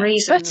weirder.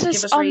 Reasons.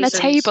 Butter's on the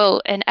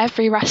table in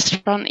every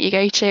restaurant that you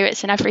go to.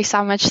 It's in every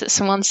sandwich that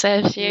someone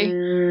serves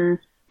you.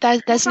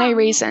 There's no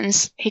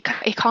reasons. He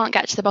can't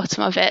get to the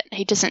bottom of it.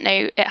 He doesn't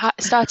know. It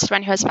started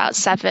when he was about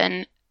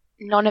 7.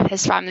 None of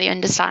his family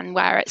understand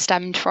where it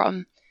stemmed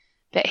from,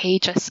 but he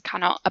just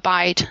cannot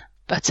abide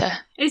butter.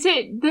 Is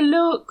it the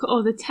look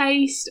or the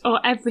taste or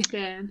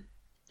everything?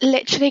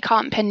 Literally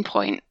can't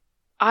pinpoint.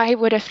 I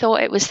would have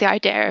thought it was the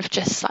idea of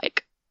just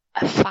like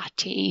a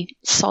fatty,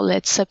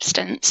 solid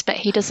substance, but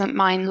he doesn't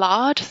mind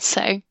lard,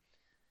 so...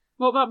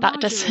 What about That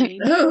doesn't- margarine?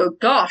 Oh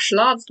gosh,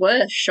 Lord's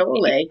worse,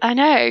 surely. I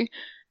know.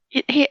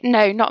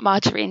 No, not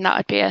margarine. That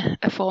would be a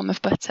form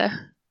of butter.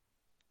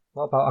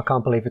 What about I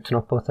can't believe it's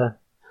not butter?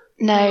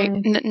 No,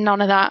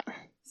 none of that.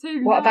 So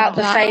What about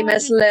the Lard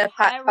famous is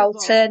Lurpak terrible.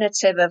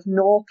 alternative of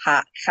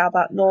Norpak? How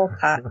about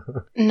Norpak?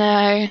 No,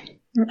 I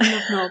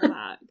love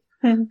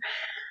Norpak.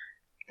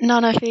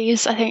 none of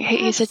these. I think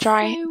he's a That's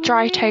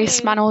dry so toast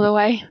weird. man all the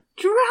way.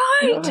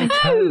 Dry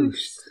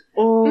toast.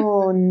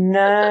 Oh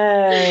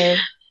no.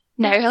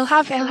 No, he'll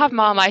have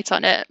Marmite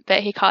on it, but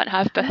he can't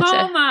have butter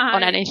Marmite.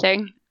 on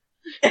anything.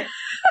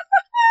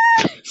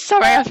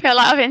 Sorry, I feel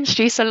like I've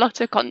introduced a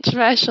lot of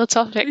controversial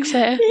topics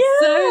here.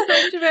 So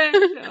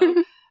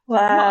controversial.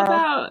 What Wow.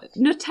 about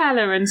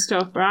Nutella and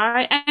stuff,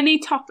 right?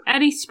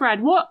 Any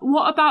spread. What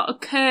about a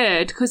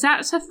curd? Because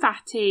that's a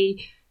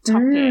fatty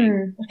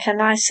topping. Like a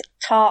nice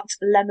tart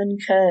lemon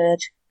curd.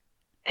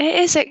 It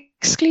is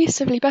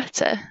exclusively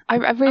butter. I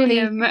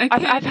really.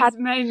 I've had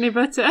mainly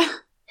butter.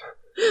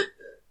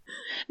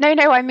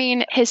 No, I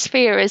mean his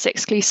sphere is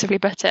exclusively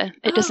butter.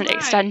 It doesn't right.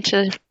 extend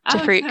to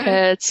fruit Okay.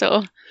 curds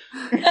or.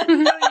 I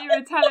thought you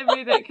were telling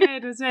me that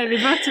curd was mainly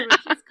butter,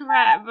 which is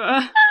correct,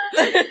 but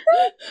I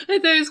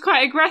thought it was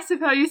quite aggressive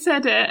how you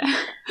said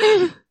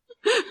it.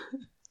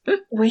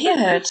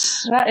 Weird.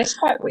 That is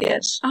quite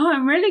weird. Oh,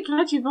 I'm really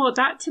glad you brought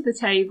that to the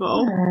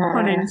table.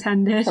 Pun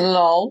intended.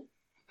 Lol.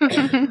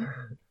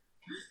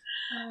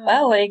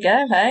 Well, there you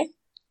go, hey?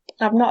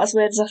 I'm not as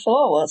weird as I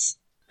thought I was.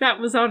 That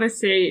was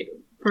honestly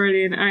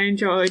brilliant. I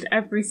enjoyed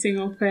every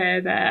single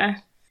pair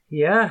there.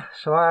 Yeah,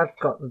 so I've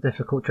got the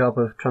difficult job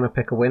of trying to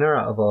pick a winner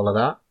out of all of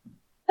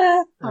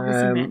that.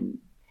 Obviously, mint.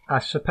 I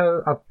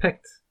suppose I've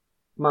picked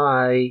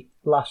my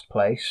last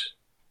place,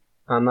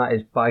 and that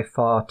is by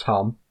far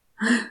Tom.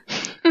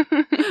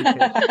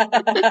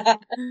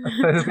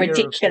 It's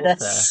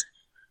ridiculous.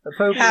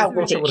 How Would have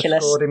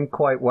ridiculous. scored him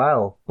quite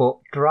well, but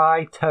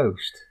dry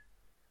toast.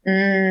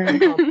 Mm. I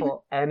can't put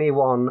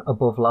anyone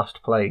above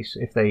last place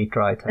if they eat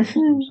dry toast.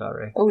 I'm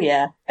sorry. Oh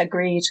yeah,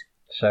 agreed.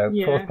 So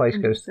Yeah, fourth place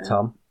goes to 100%.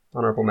 Tom.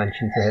 Honourable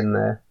mention to him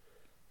there.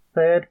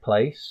 Third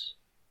place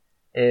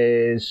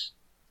is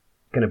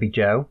going to be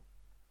Joe,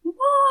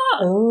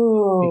 What?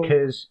 Oh.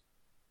 because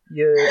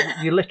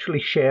you literally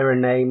share a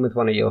name with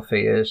one of your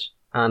fears,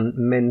 and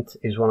mint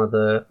is one of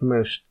the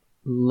most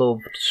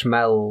loved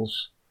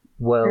smells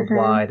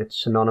worldwide.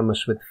 It's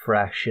synonymous with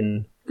fresh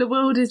and The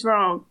world is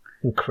wrong.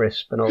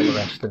 crisp and all the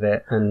rest of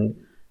it. And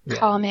yeah,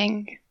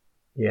 Calming.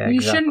 yeah, You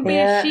exactly. shouldn't be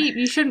Yeah. a sheep.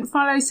 You shouldn't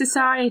follow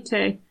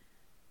society.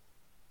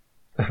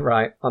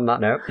 Right, on that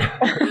note.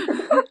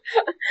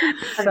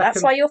 And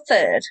that's why you're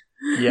third.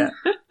 Yeah.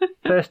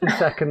 First and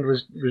second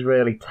was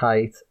really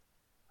tight.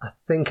 I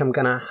think I'm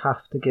going to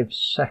have to give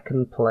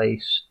second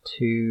place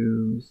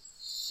to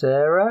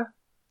Sarah.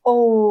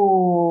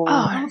 Oh.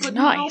 Oh, But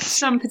nice.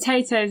 some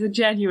potatoes are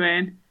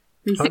genuine.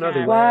 Oh, no, they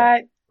were.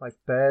 Right. Like,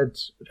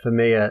 birds, for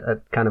me,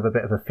 are kind of a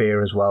bit of a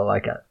fear as well.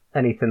 Like,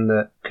 anything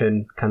that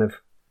can kind of,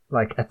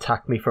 like,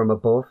 attack me from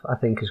above, I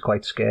think is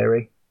quite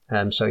scary.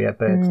 So, yeah,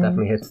 birds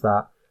definitely hits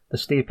that. The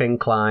steep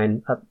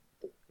incline,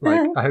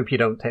 I hope you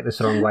don't take this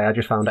the wrong way. I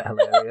just found it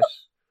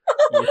hilarious.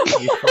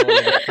 You fall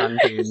in the sand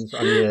dunes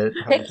on your hands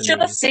Picture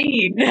and the knees.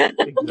 scene.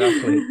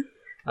 Exactly.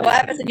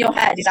 Whatever's in your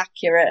head is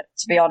accurate,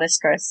 to be honest,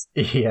 Chris.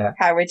 Yeah.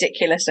 How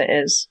ridiculous it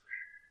is.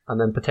 And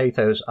then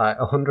potatoes, I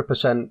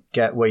 100%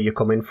 get where you're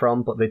coming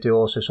from, but they do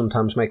also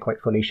sometimes make quite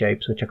funny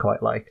shapes, which I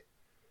quite like.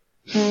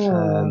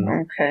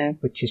 Okay.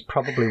 Which is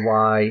probably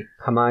why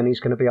Hermione's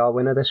going to be our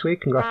winner this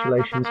week.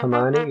 Congratulations,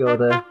 Hermione. You're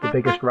the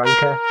biggest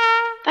ranker.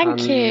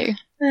 Thank And you.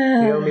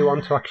 The only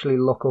one to actually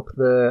look up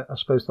the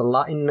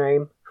Latin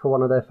name for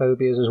one of their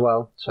phobias as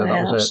well. So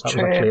Yeah, that was that's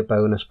actually a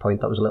bonus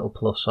point. That was a little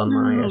plus on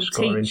my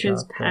scoring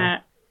teacher's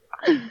chart.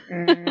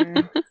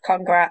 pet.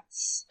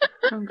 Congrats.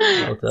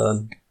 Well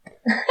done.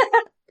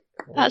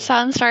 That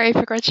sounds very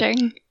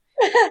begrudging.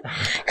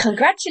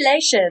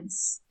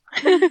 Congratulations.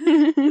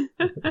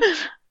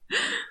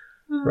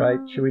 Right,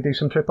 should we do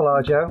some Triple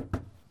R, Joe?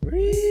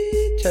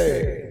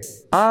 Return.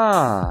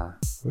 Ah.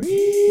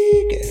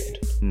 Good.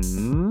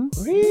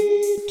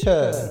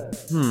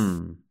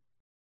 Return.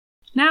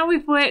 Now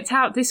we've worked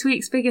out this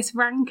week's biggest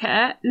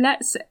ranker,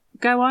 let's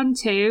go on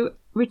to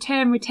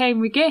return, retain,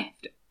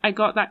 regift. I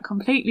got that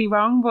completely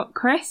wrong, but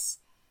Chris,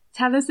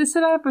 tell us the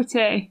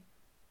celebrity.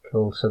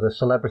 Cool. So the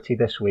celebrity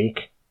this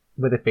week,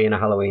 with it being a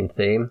Halloween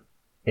theme,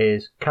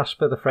 is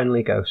Casper the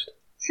Friendly Ghost.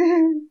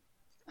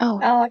 Oh,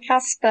 Oh,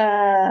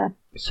 Casper.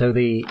 So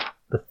the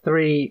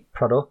three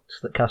products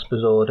that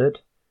Casper's ordered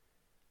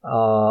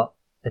are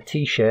a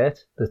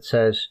T-shirt that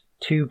says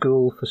 "To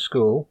Ghoul for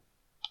School,"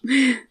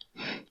 a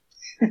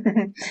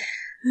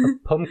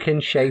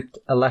pumpkin-shaped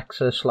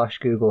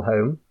Alexa/Google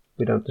Home.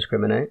 We don't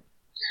discriminate.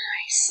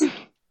 Nice.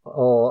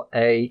 Or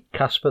a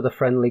Casper the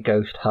Friendly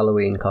Ghost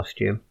Halloween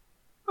costume.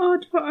 Oh,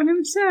 to put on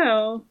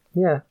himself.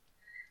 Yeah.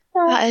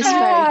 that is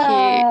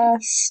very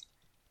cute.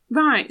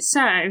 Right,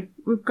 so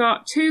we've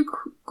got two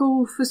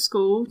Ghoul for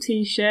School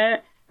t-shirt,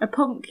 a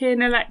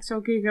pumpkin Alexa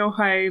or Google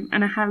Home,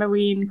 and a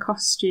Halloween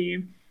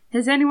costume.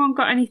 Has anyone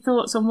got any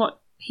thoughts on what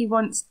he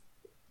wants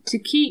to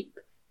keep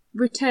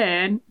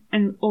return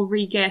or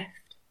re-gift?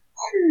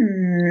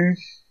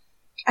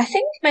 I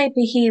think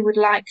maybe he would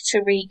like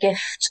to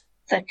re-gift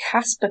the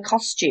Casper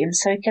costume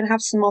so he can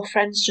have some more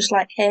friends just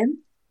like him.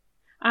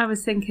 I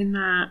was thinking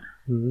that.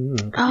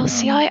 Oh,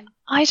 see, I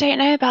don't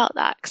know about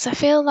that, because I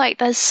feel like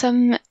there's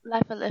some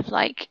level of,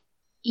 like,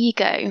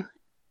 ego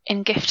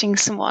in gifting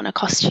someone a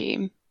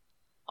costume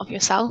of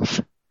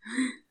yourself.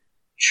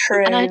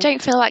 True. And I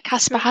don't feel like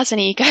Casper has an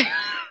ego.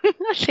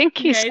 I think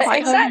he's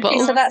quite exactly,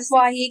 humble. so that's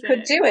why he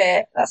could do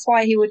it. That's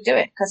why he would do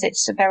it, because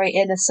it's a very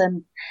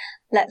innocent,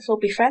 let's all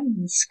be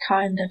friends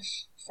kind of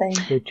thing.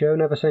 Did Joe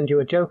never send you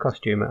a Joe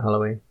costume at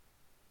Halloween?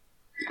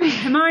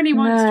 Hermione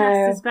once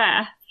dressed as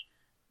Beth.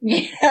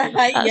 Yeah,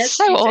 That's yes,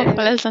 so she awful,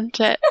 did. isn't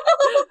it?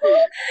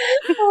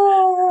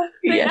 Oh,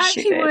 It yes,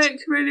 she actually did.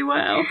 worked really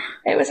well.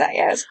 It was that,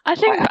 yes. I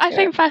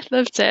think Beth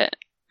loved it.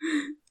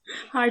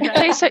 Hi,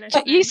 Joe, so,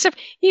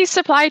 you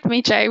supplied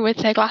me, Joe,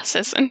 with her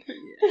glasses and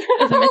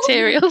other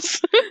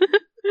materials.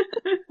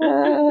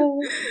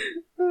 Oh,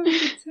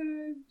 good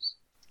times.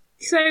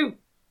 So,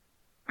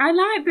 I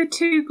like the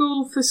 2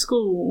 ghoul for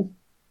school.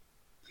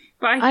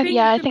 But I think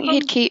I think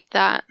he'd keep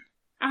that.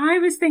 I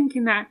was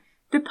thinking that.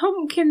 The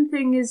pumpkin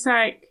thing is,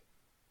 like,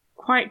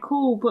 quite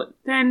cool, but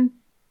then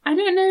I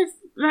don't know if,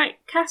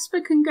 like,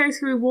 Casper can go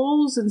through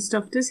walls and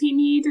stuff. Does he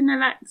need an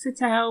Alexa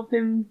to help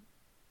him?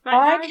 Like,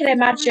 I can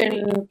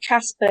imagine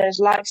Casper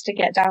likes to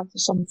get down to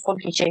some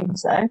funky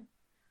tunes, though.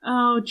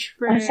 Oh,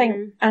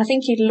 true. I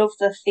think he'd love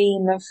the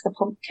theme of the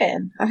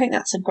pumpkin. I think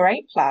that's a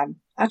great plan.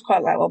 I'd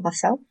quite like one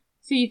myself.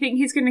 So you think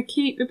he's going to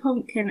keep the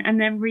pumpkin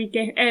and then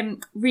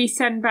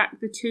resend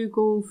back the 2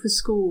 ghoul for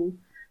school?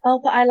 Oh,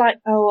 but I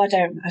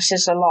don't. This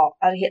is a lot.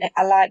 I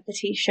like the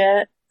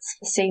t-shirt.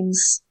 It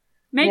seems...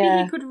 Maybe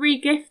he could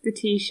re-gift the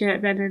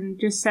t-shirt then and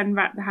just send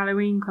back the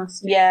Halloween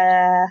costume.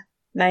 Yeah,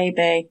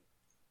 maybe.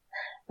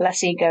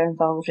 Less ego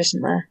involved,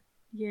 isn't there?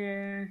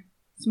 Yeah.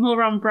 It's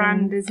more on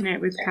brand, isn't it,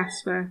 with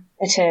Casper?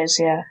 It is,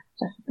 yeah,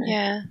 definitely.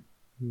 Yeah.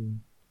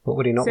 But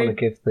would he not want to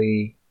give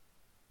the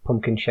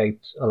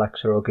pumpkin-shaped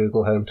Alexa or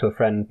Google Home to a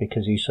friend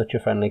because he's such a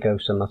friendly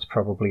ghost, and that's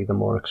probably the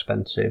more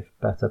expensive,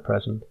 better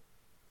present?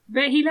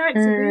 But he likes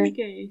a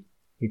boogie.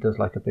 He does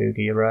like a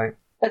boogie, you're right.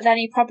 But then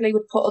he probably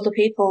would put other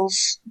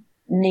people's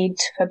need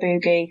for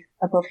boogie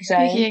above his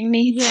own.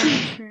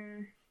 Yeah,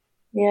 true.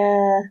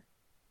 Yeah.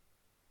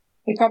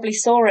 He probably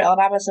saw it on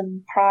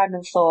Amazon Prime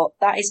and thought,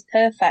 that is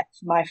perfect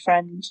for my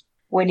friend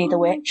Winnie the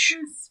Witch.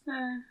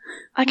 Casper.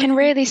 I can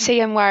really see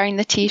him wearing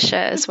the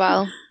t-shirt as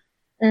well.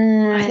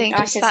 I think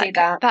just can see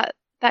that. that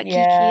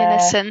geeky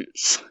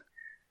innocence.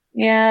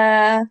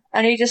 Yeah,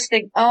 and you just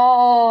think,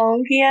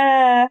 oh,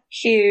 yeah,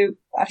 cute.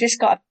 I've just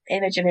got an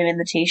image of him in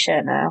the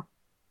t-shirt now.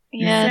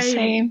 Yeah,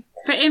 same.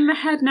 But in my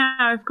head now,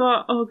 I've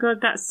got, oh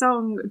God, that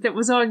song that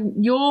was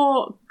on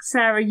your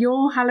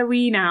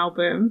Halloween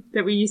album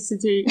that we used to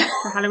do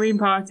for Halloween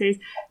parties.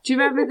 Do you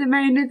remember the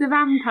Mona the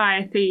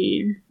Vampire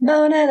theme?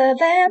 Mona the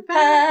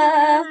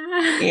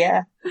Vampire!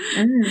 Yeah.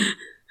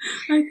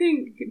 I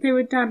think they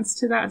would dance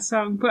to that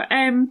song. But,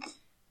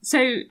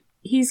 so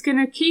he's going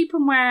to keep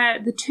and wear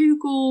the 2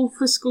 ghoul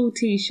for school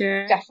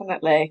t-shirt.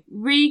 Definitely.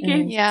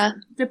 Re-gift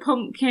the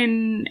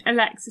pumpkin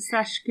Alexa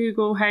 /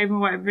 Google Home or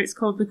whatever it's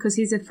called because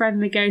he's a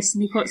friendly ghost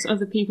and he puts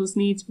other people's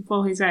needs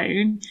before his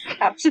own.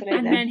 Absolutely.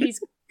 And then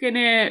he's going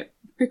to,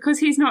 because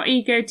he's not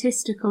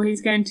egotistical,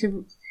 he's going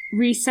to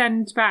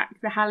resend back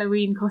the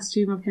Halloween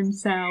costume of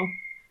himself.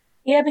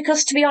 Yeah,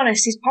 because to be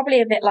honest, he's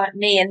probably a bit like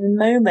me. In the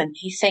moment,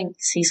 he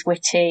thinks he's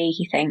witty,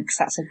 he thinks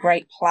that's a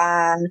great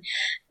plan.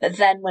 But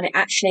then when it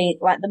actually,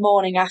 like the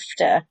morning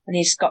after, when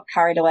he's got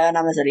carried away on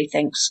Amazon, he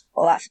thinks,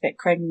 oh, that's a bit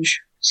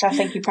cringe. So I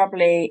think it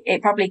probably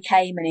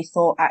came and he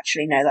thought,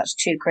 actually, no, that's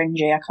too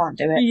cringy, I can't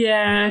do it.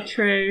 Yeah,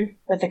 true.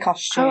 With the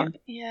costume.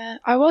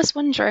 I was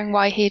wondering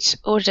why he'd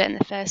ordered it in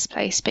the first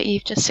place, but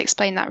you've just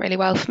explained that really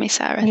well for me,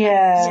 Sarah.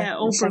 Yeah,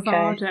 all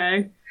bravado.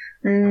 Okay.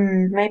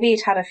 Maybe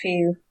he'd had a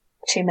few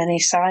too many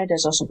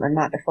ciders or something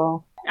like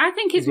before. I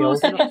think he's more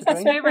into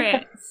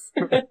spirits.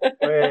 To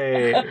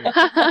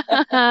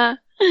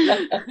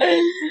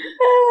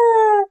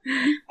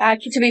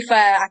be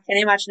fair, I can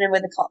imagine him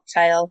with a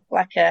cocktail,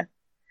 like a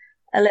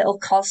little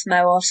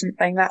Cosmo or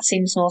something. That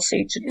seems more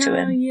suited to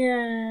him. Oh,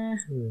 yeah.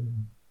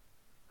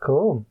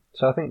 Cool.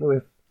 So I think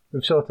we've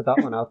sorted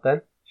that one out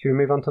then. Should we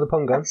move on to the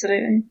pun gun?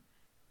 Absolutely.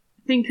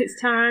 I think it's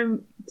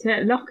time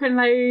to lock and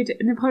load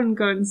the pun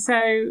gun.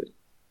 So,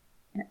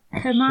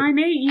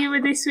 Hermione, you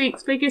were this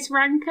week's biggest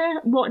ranker.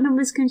 What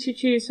numbers can she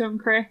choose from,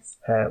 Chris?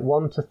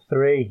 1 to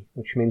 3,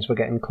 which means we're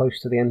getting close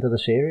to the end of the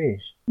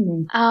series.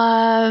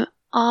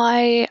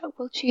 I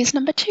will choose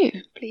number 2,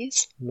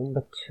 please.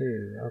 Number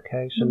 2,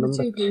 okay. So number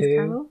 2 please,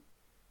 Carol.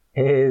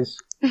 Is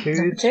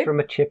foods from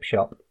a chip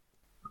shop.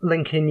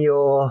 Linking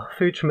your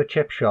foods from a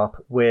chip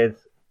shop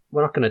with...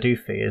 We're not going to do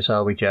fears,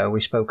 are we, Joe?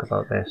 We spoke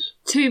about this.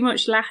 Too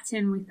much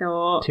Latin, we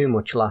thought. Too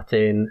much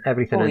Latin,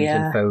 everything ends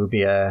in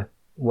phobia.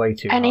 Way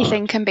too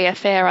Anything hard. can be a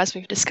fear, as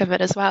we've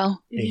discovered as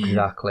well.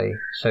 Exactly.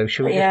 So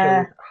should we just go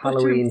with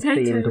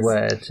Halloween-themed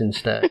words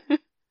instead?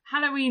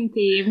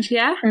 Halloween-themed,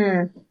 yeah?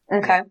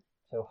 Okay.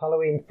 So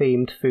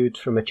Halloween-themed foods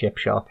from a chip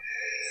shop.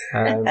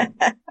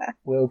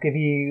 We'll give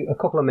you a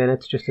couple of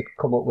minutes just to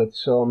come up with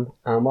some.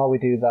 And while we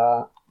do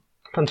that,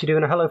 fancy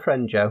doing a hello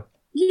friend, Joe?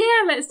 Yeah,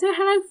 let's do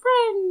hello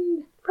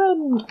friend.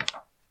 Friend.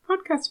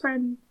 Podcast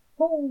friend.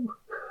 Oh.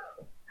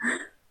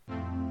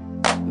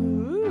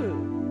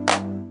 Ooh.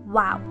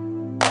 Wow.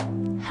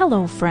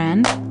 Hello,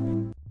 friend.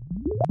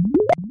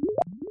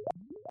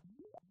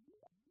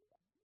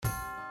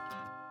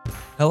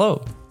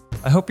 Hello.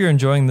 I hope you're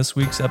enjoying this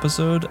week's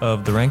episode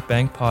of the Rank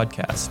Bank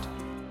Podcast.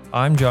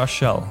 I'm Josh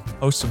Shell,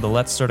 host of the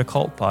Let's Start a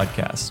Cult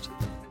podcast.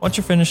 Once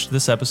you're finished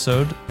this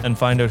episode and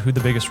find out who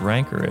the biggest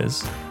ranker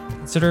is,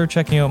 consider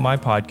checking out my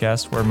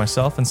podcast where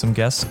myself and some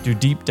guests do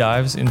deep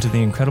dives into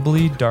the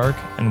incredibly dark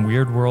and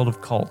weird world of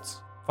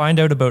cults. Find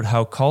out about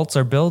how cults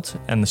are built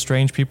and the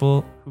strange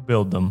people who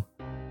build them.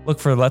 Look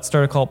for Let's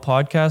Start a Cult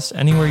podcast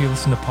anywhere you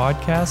listen to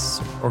podcasts,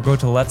 or go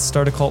to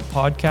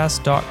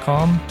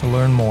letsstartaccultpodcast.com to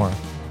learn more.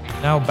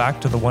 Now back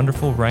to the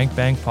wonderful Rank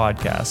Bank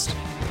podcast.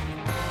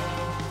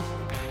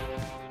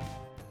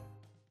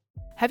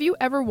 Have you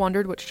ever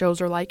wondered what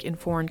shows are like in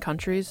foreign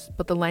countries,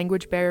 but the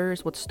language barrier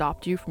is what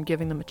stopped you from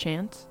giving them a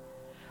chance?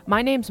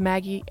 My name's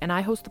Maggie, and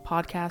I host the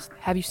podcast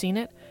Have You Seen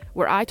It?,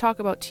 where I talk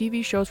about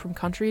TV shows from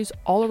countries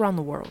all around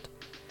the world.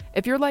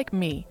 If you're like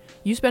me,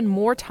 you spend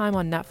more time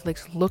on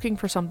Netflix looking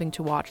for something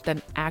to watch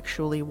than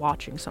actually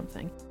watching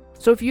something.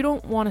 So if you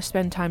don't want to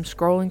spend time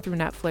scrolling through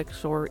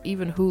Netflix or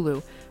even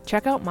Hulu,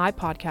 check out my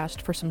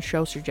podcast for some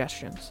show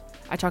suggestions.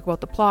 I talk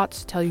about the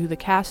plots, tell you who the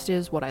cast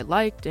is, what I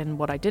liked and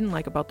what I didn't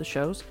like about the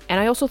shows, and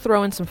I also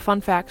throw in some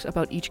fun facts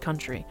about each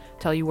country,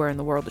 tell you where in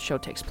the world the show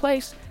takes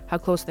place, how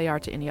close they are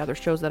to any other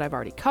shows that I've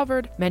already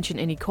covered, mention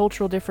any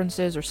cultural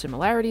differences or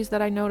similarities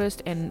that I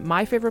noticed, and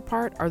my favorite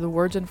part are the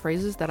words and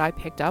phrases that I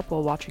picked up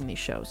while watching these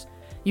shows.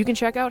 You can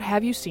check out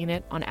Have You Seen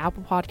It on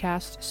Apple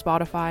Podcasts,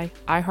 Spotify,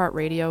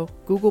 iHeartRadio,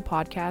 Google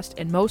Podcast,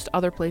 and most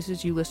other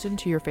places you listen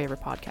to your favorite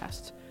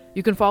podcasts.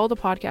 You can follow the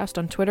podcast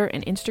on Twitter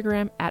and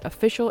Instagram at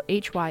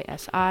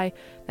officialhysi,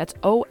 that's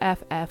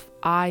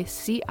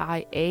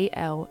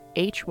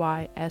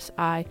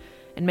OFFICIALHYSI,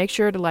 and make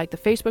sure to like the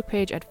Facebook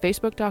page at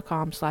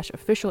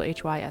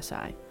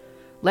facebook.com/officialhysi.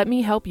 Let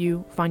me help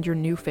you find your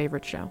new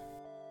favorite show.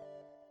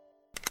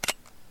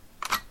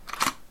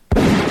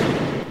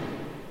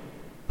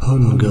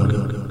 Pun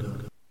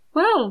gun.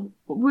 Well,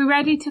 we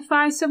ready to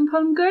fire some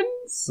pun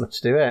guns?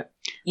 Let's do it.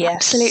 Yes.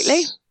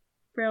 Absolutely.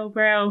 Brill.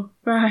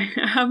 Right,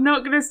 I'm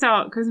not going to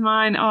start because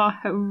mine are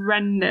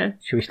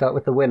horrendous. Should we start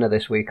with the winner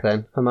this week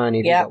then? Hermione,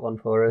 have you got one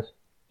for us?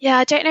 Yeah,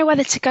 I don't know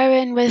whether to go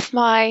in with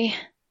my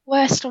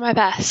worst or my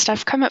best.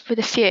 I've come up with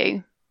a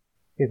few.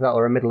 Is that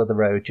or a middle of the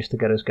road just to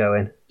get us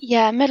going?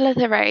 Yeah, middle of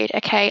the road.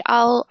 Okay,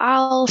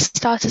 I'll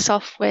start us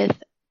off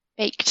with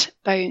baked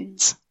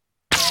bones.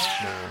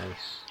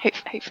 Nice.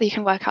 Hopefully you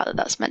can work out that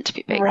that's meant to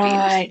be baked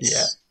Right.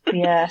 beans. Yeah.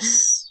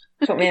 Yes.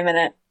 Took me a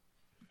minute.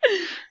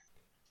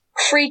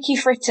 Freaky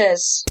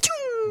fritters.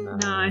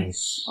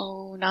 Nice.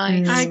 Oh,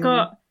 nice. I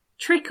got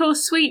trickle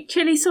sweet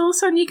chili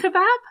sauce on your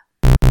kebab.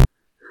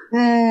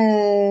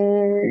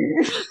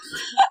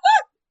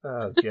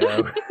 Oh,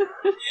 Joe.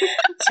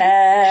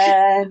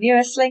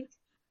 Tenuously.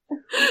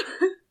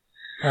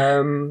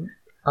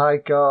 I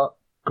got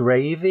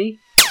gravy.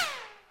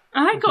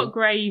 I got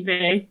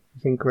gravy. I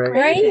think gravy.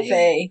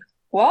 Gravy.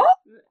 What?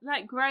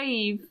 Like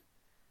grave.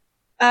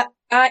 No,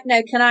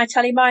 can I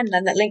tell you mine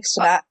then that links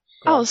to that?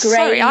 Oh,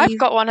 sorry, I've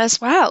got one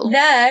as well.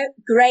 No,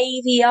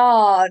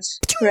 graveyard.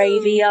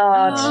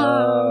 Graveyard.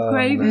 Oh,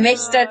 gravy.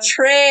 Mr.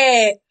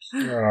 Trick.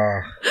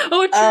 Oh.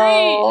 Oh, treat.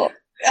 Oh.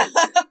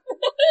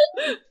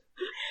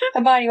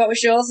 Hermione, what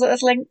was yours that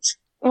was linked?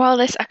 Well,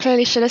 I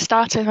clearly should have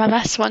started with my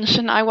best one,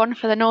 shouldn't I? One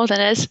for the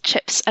Northerners,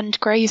 chips and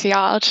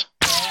graveyard.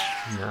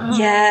 Nice.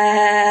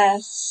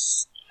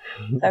 Yes.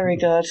 Very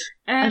good.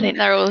 I think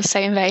they're all the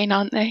same vein,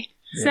 aren't they?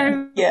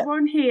 So Yeah.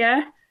 one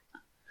here.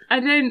 I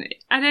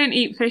don't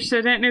eat fish, so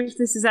I don't know if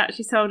this is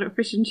actually sold at a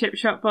fish and chip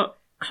shop, but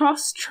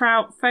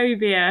trout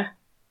phobia.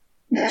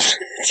 You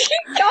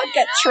can't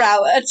get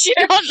trout at a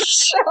chip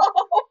shop.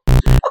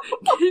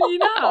 Can you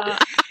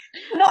not?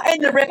 Not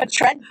in the River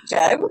Trent,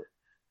 Joe.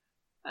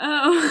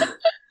 Oh.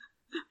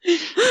 Where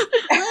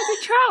do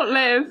trout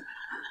live?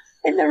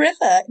 In the river.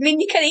 I mean,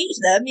 you can eat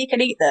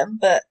them,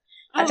 but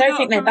I don't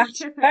think they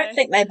batter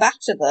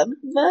them.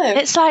 No.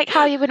 It's like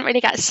how you wouldn't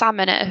really get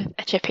salmon at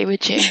a chippy,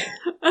 would you?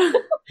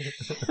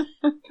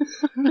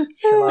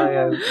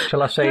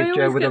 Shall I save I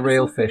Joe always with get a the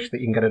real sausage. fish that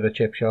you can get at a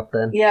chip shop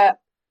then? Yeah.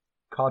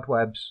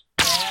 Codwebs.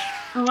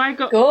 Oh, I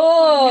got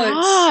Good.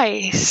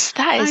 Nice.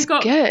 That is I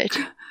got good.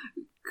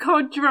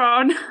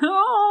 codron.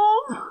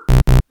 Oh.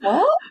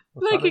 What?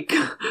 Like a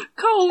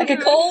cold. Like a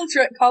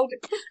cauldron.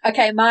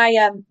 Okay,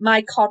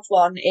 my cod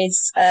one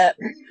is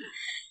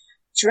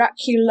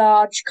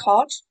Dracularge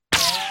cod.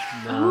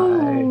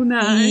 Oh,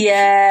 nice.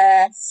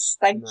 Yes,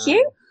 thank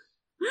you.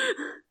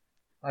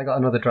 I got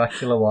another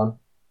Dracula one.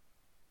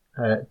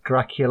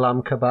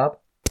 Draculam kebab.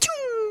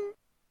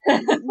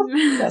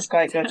 That's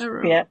quite good.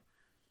 Terrible. Yeah.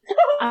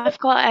 I've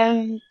got,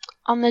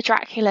 on the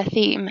Dracula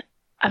theme,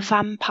 a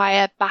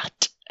vampire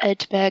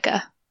battered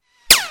burger.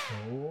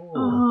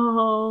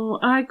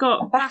 I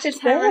got A battered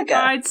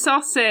terrified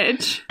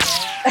sausage.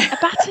 A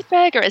battered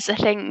burger is a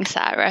thing,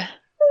 Sarah.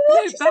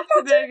 No,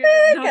 battered burger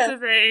is not a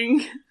thing.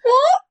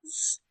 What?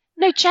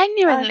 No,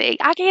 genuinely,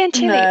 Aggie and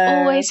Tilly No.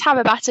 always have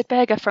a battered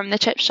burger from the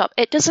chip shop.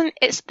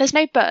 There's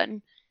no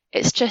bun.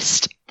 It's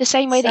just the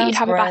same way that Sounds you'd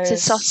have a battered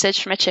gross.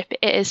 sausage from a chip.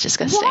 It is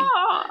disgusting.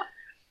 What?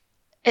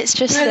 It's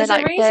just No, the there's a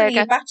like reason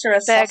you batter a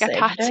burger sausage.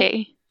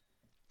 patty.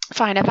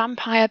 Fine, a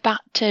vampire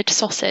battered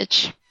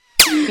sausage.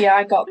 Yeah,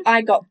 I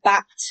got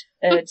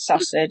battered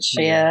sausage.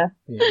 Yeah.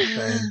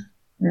 Same.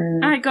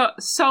 Mm. I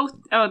got salt.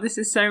 Oh, this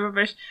is so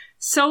rubbish.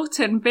 Salt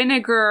and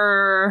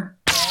vinegar.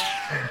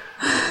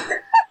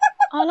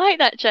 I like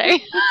that, Joe.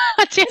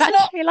 I do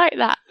actually like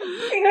that.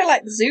 You know,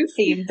 like zoo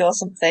themed or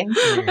something.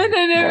 I don't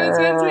know. It's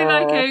meant to be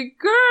like a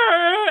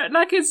grrr,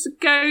 like a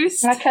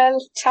ghost. Like a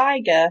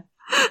tiger.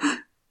 A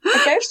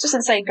ghost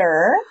doesn't say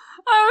grr.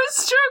 I was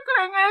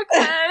struggling.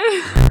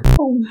 Okay.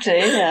 Oh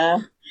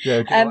dear.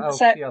 Joe, do you know what else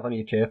so- you have on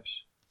your chips?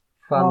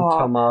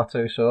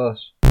 Tomato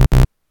sauce.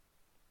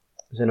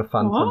 As in a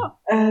phantom. What?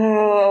 Oh.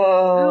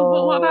 Oh,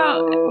 but what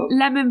about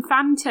lemon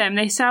phantom?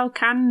 They sell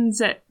cans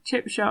at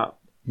chip shop.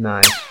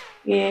 Nice.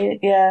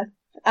 Yeah.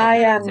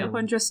 Is it up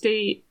on Just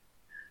Eat?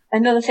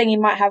 Another thing you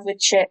might have with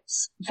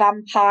chips: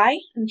 vampire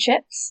and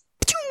chips.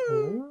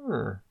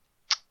 Ah,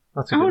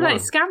 that's a Oh, good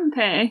like one.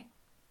 scampi.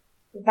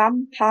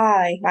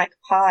 Vampire, like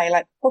pie,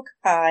 like puck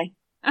pie.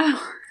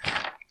 Oh,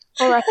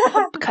 Or a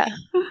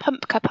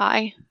pumpkin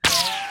pie.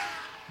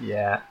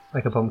 Yeah,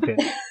 like a pumpkin.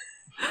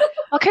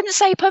 I couldn't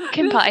say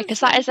pumpkin pie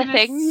because that is a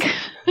thing.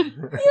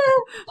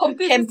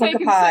 Pumpkin this is puck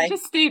taking pie. such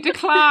a steep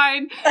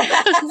decline.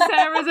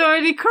 Sarah's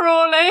already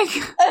crawling.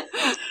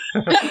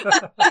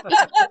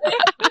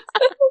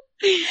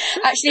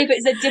 Actually, if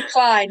it's a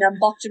decline, I'm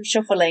bottom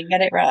shuffling.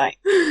 Get it right.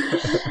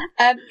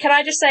 Can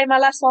I just say my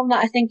last one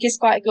that I think is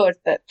quite good,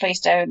 but please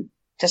don't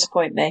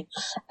disappoint me.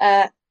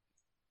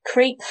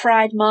 Creek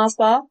fried Mars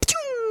bar.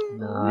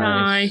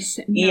 Nice.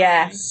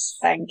 Yes,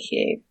 thank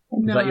you.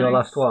 Is that your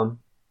last one?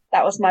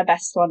 That was my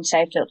best one,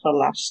 saved it for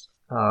last.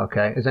 Oh,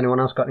 okay. Has anyone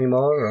else got any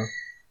more? Or?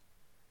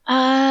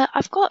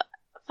 I've got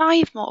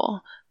 5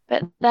 more,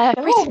 but they're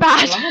pretty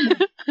bad.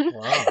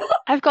 Wow.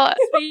 I've got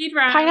Speed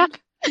round.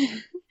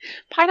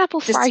 pineapple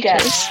Just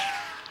guess.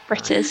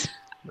 fritters.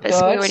 But Good. we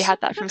already had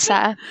that from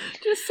Sarah.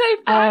 Just say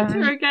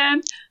brighter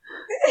again.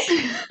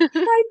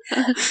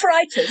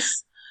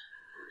 Fritters.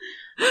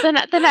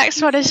 The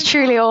next one is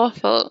truly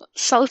awful.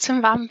 Salt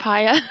and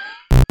vampire.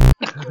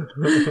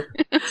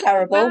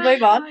 Terrible.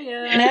 Move on.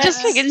 Yes.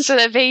 Just begins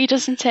with a V,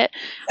 doesn't it?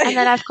 And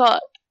then I've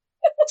got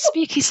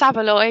spooky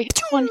Savaloy,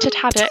 haunted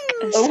haddock,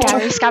 and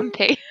scary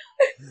scampi.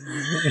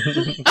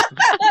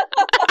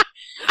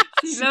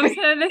 She loves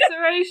her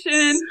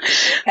alliteration.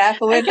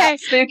 Careful with that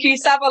spooky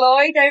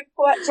Savaloy. Don't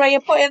put where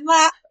you're putting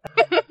that.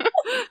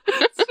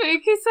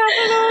 Spooky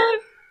Savaloy.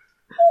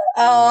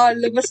 Oh, I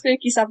love a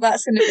spooky Sav.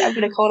 I'm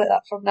gonna call it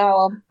that from now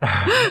on.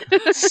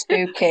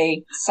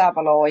 Spooky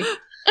Savaloy.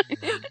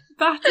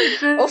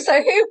 Battered. Also,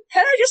 can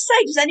I just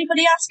say, does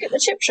anybody ask at the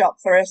chip shop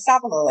for a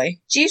Savaloy?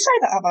 Do you say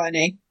that,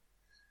 Hermione?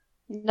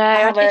 No,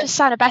 I think it just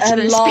sounded better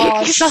than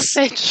spooky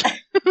sausage.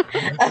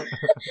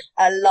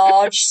 A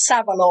large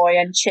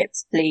Savaloy and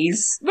chips,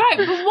 please. Right,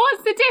 but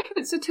what's the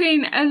difference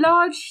between a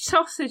large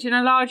sausage and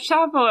a large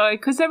Savoy?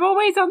 Because they're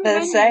always on the They're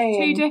the menu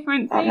same, as 2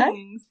 different aren't they?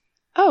 things.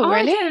 Oh,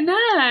 really? I don't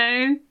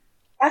know.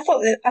 I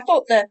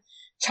thought the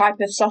type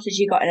of sausage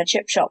you got in a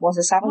chip shop was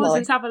a Savaloy.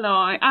 What's a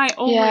Savaloy? I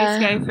always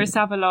go for a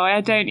Savaloy.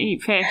 I don't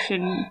eat fish,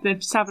 and the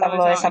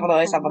Savaloys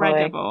are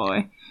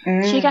incredible. Do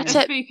you get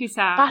it Spooky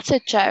Sav.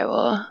 battered, Joe,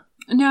 or...?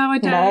 No, I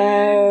don't.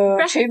 No,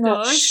 Beth too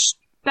much. does.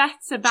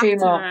 Beth's a Too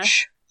batterer.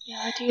 much. Yeah,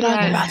 I do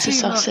like a battered too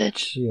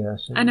sausage.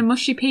 Yes. And a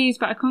mushy peas,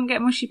 but I couldn't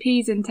get mushy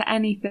peas into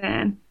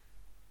anything.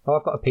 Oh,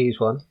 I've got a peas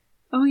one.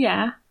 Oh,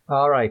 yeah.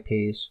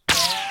 R.I.Ps.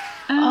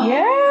 Oh,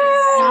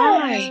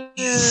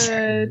 Nice.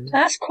 good.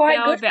 That's quite They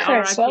are a good, bit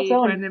Chris. Well RIP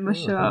done. when they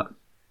mush up.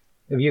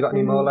 Have you got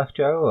any more left,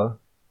 Joe? Or?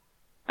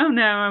 Oh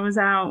no, I was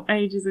out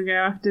ages ago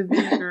after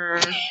vinegar.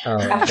 Oh,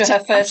 After her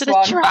first After the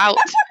one. drought.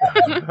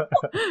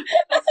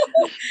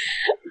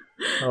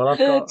 well, I've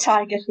The got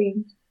tiger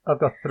theme.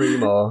 3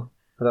 more.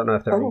 I don't know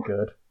if they're any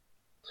good.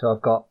 So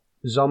I've got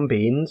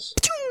zombies,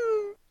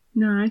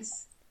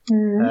 Nice.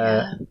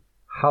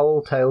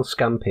 howl tail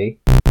scampi,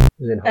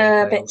 as in A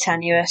howl bit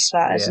tenuous,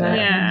 that, isn't it?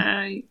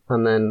 Yeah.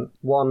 and then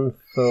one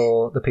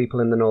for the people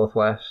in the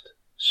northwest,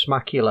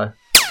 smacula.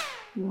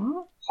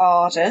 What?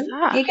 Pardon?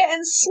 Ah. You're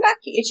getting smack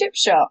at your chip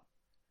shop.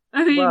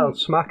 I mean, Well,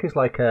 smack is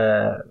like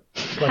a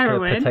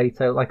Heroin.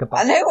 potato, like a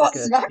I know what like a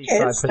smack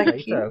deep-fried is, thank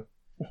potato.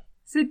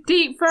 it's a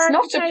deep fried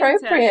It's not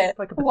appropriate. It's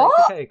like a potato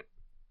What? cake.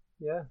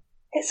 Yeah.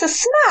 It's a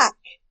snack.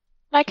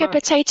 Like a Smack.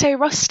 potato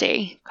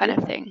rusty kind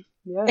of thing.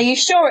 Yeah. Are you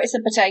sure it's a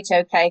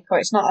potato cake or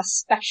it's not a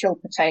special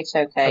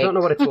potato cake? I don't know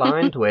what it's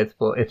lined with,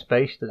 but it's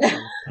based on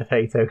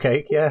potato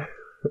cake, yeah.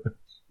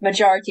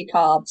 Majority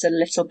carbs, a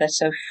little bit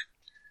of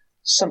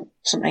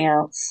something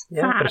else.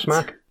 Yeah, bit of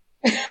smack.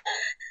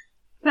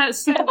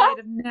 That's so weird.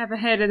 I've never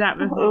heard of that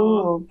before.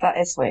 Ooh, that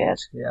is weird.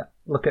 Yeah,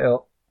 look it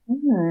up.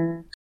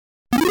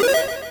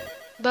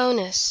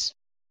 Bonus.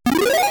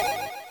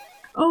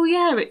 Oh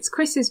yeah, it's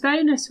Chris's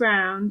bonus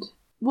round.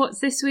 What's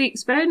this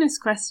week's bonus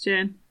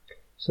question?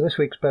 So this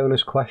week's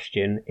bonus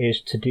question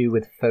is to do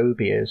with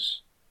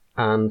phobias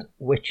and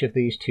which of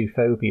these two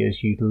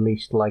phobias you'd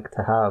least like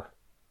to have.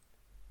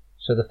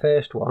 So the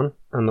first one,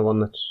 and the one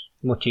that's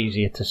much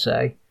easier to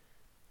say,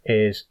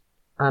 is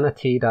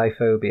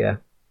anatidaephobia,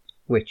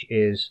 which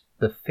is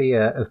the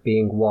fear of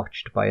being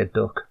watched by a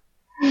duck.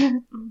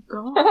 Oh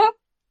god.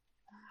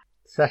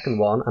 Second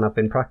one, and I've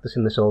been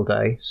practicing this all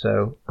day,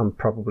 so I'm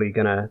probably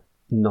going to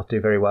not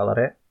do very well at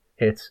it.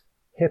 It's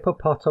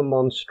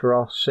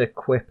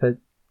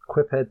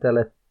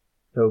hippopotamonstrosiquipedele...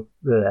 Oh,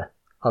 bleh.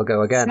 I'll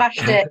go again.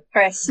 Smashed it,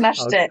 Chris.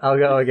 Smashed it. I'll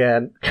go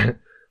again.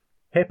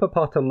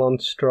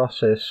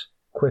 Hippopotamonstrosis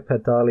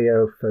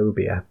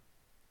quipedaliophobia,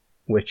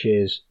 which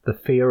is the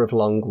fear of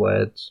long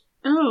words.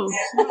 Oh.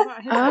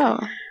 Oh.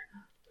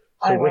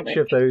 So which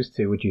of those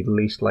two would you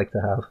least like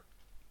to have?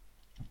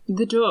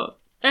 The duck.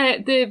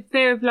 The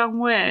fear of long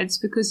words,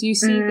 because you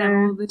see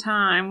them all the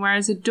time,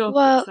 whereas a duck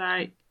is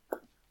like...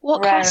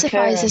 What Rare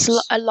classifies as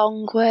occurrence. a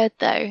long word,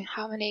 though?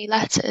 How many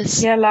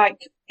letters? Yeah,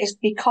 like, it's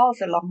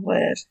because a long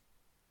word.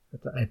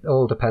 It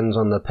all depends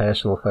on the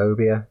personal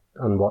phobia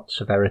and what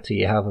severity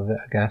you have of it,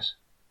 I guess.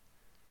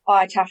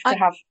 I'd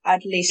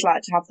at least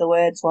like to have the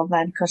words one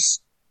then,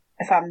 because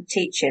if I'm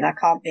teaching, I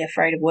can't be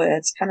afraid of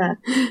words, can I?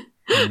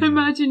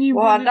 Imagine you...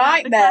 What a running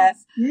out the nightmare!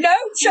 class. No,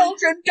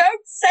 children,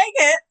 don't sing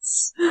it!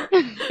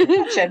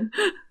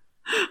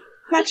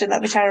 Imagine,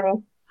 that'd be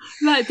terrible.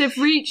 Like, they've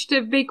reached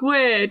a big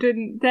word,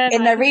 and they're In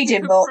like, their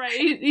reading book.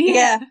 afraid.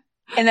 Yeah.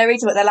 In their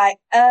reading book, they're like,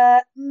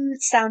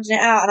 sounding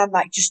it out, and I'm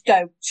like, just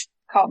don't.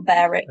 Can't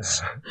bear it.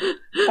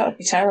 That would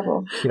be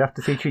terrible. You'd have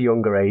to teach a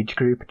younger age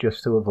group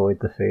just to avoid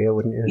the fear,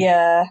 wouldn't you?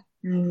 Yeah.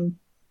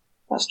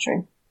 That's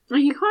true. Well,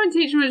 you can't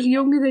teach much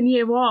younger than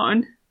year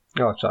one.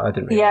 Oh, sorry, I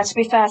didn't Yeah, realise to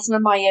be fair, some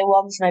of my year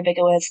ones know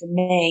bigger words than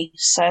me,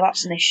 so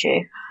that's an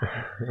issue.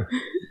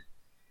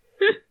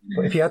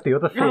 But if you had the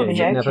other fear, I'm you'd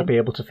joking. never be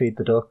able to feed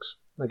the ducks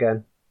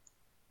again.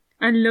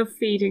 I love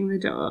feeding the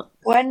duck.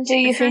 When do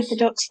you feed the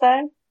ducks,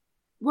 though?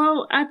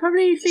 Well, I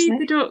probably feed Isn't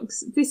the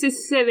ducks, this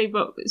is silly,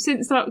 but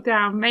since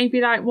lockdown, maybe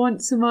like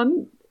once a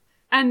month.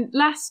 And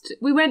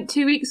we went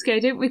 2 weeks ago,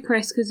 didn't we,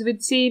 Chris? Because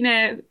we'd seen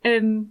a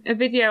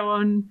video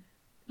on,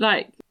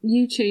 like,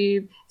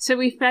 YouTube. So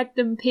we fed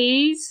them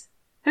peas.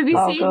 Have you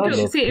seen God. ducks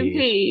Love eating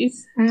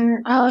peas?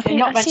 Oh, I You're think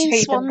not I've meant to seen feed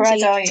them swans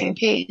bread, are you? eating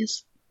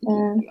peas.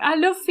 I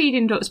love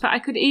feeding ducks, but I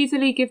could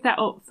easily give that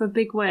up for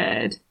Big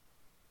Word.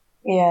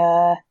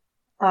 Yeah.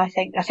 I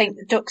think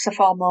the ducks are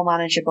far more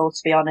manageable, to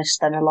be honest,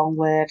 than a long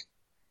word.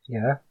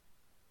 Yeah.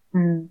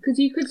 Because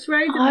you could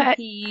throw them the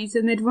peas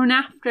and they'd run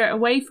after it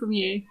away from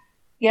you.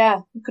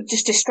 Yeah, you could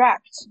just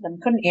distract them,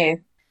 couldn't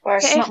you?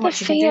 Whereas But it's not if the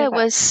much you can do fear about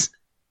it. was,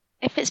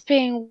 if it's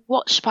being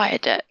watched by a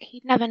duck,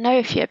 you'd never know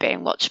if you're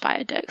being watched by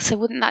a duck. So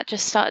wouldn't that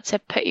just start to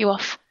put you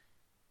off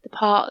the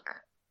park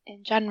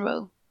in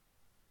general?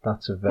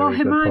 That's a very Well, good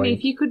Hermione, point.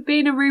 if you could be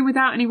in a room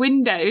without any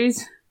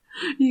windows,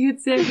 you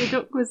could see if the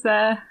duck was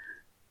there.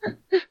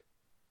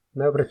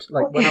 No, but it's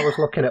like when I was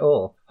looking it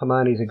up,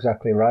 Hermione's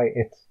exactly right.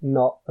 It's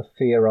not a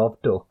fear of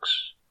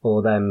ducks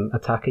or them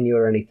attacking you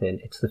or anything.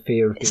 It's the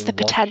fear of It's being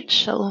the watched.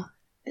 potential.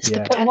 It's the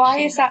Yeah. potential. But why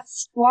is that?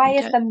 Why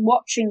is Okay. them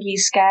watching you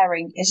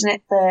scaring? Isn't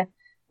it the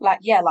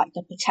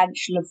the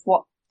potential of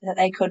what that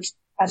they could,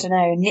 I don't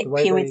know, nip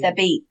way you with they- their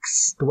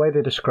beaks? The way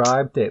they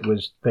described it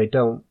was they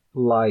don't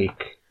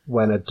like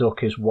when a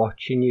duck is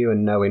watching you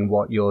and knowing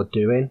what you're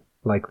doing.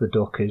 Like the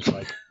duck is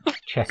like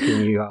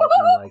checking you out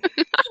and like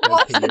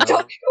What's scoping the you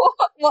duck?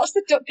 out. What's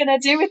the duck gonna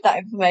do with that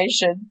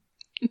information?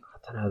 I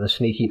don't know, the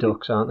sneaky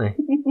ducks, aren't they?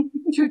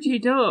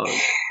 Judgy duck.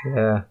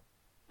 Yeah.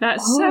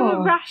 That's so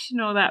Oh.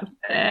 irrational, that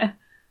fear.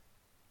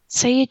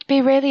 So you'd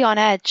be really on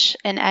edge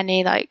in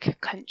any like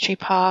country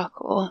park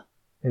or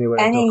Anywhere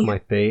a duck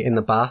might be. In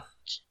the bath.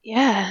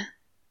 yeah.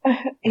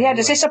 Yeah,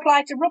 does this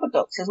apply to rubber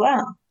ducks as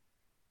well?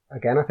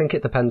 Again, I think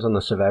it depends on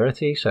the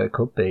severity, so it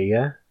could be,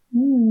 yeah.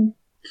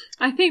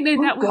 I think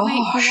that would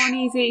make for gosh. one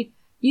easy...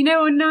 You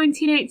know, in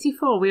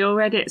 1984, we all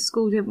read it at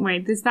school, didn't we?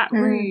 There's that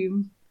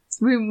room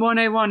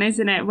 101,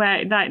 isn't it,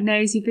 where it like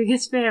knows your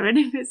biggest fear, and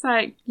if it's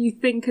like you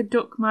think a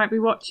duck might be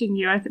watching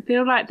you, I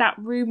feel like that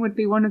room would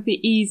be one of the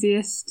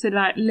easiest to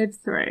like live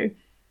through.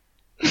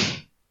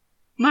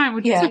 Mine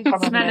would Yeah, just be the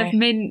smell probably. of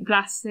mint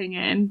blasting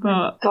in,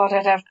 but God,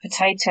 I'd have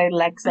potato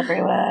legs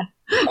everywhere.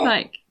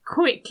 like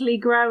quickly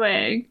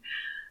growing.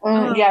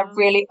 Yeah,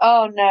 really.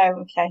 Oh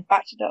no. Okay,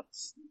 back to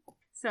ducks.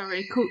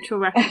 Sorry,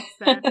 cultural reference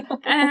there.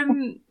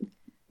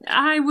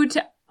 I would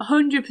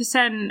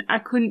 100%. I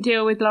couldn't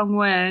deal with long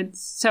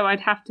words, so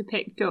I'd have to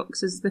pick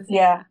ducks as the.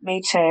 Yeah,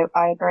 me too.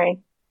 I agree.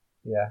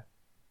 Yeah.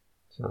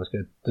 Sounds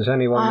good. Does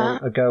anyone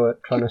want a go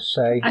at trying to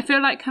say? I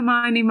feel like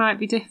Hermione might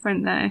be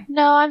different though.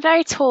 No, I'm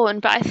very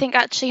torn, but I think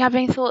actually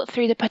having thought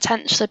through the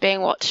potential of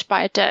being watched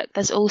by a duck,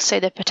 there's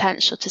also the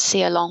potential to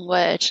see a long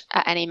word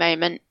at any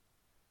moment.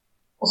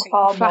 It's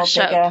far more Flash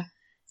up. bigger.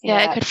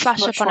 Yeah, it could it's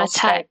flash much up on more a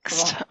scope for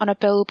text, that. on a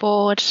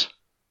billboard,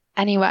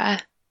 anywhere.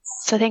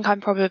 So I think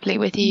I'm probably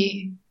with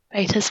you,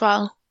 Bait, as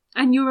well.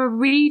 And you're a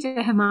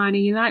reader, Hermione.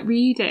 You like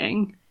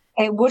reading.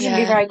 It wouldn't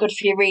be very good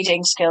for your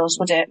reading skills,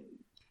 would it?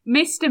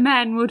 Mr.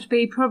 Men would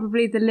be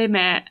probably the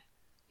limit.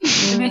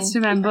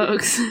 Mr. Men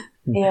books.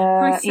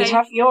 Yeah,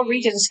 your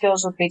reading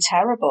skills would be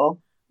terrible.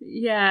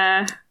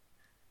 Yeah.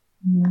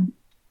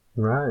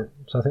 Right.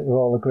 So I think we've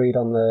all agreed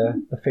on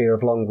the fear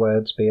of long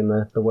words being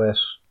the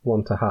worst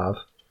one to have.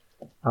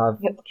 I've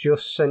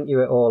just sent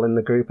you it all in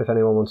the group if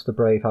anyone wants to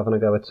brave having a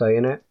go at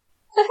saying it.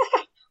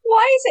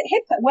 Why is it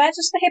hippo? Where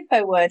does the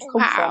hippo word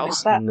come from?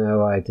 Is that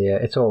no idea?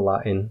 It's all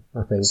Latin,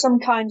 I think. some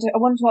kind of... I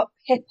wonder what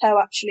hippo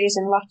actually is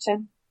in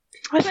Latin.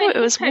 I thought it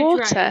was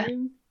water.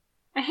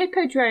 A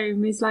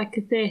hippodrome is like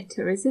a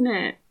theatre, isn't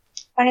it?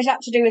 And is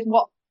that to do with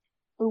what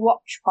the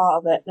watch part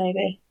of it,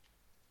 maybe?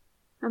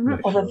 I'm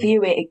not Or sure. the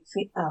viewing...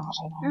 I don't know.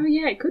 Oh,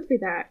 yeah, it could be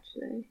that,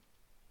 actually.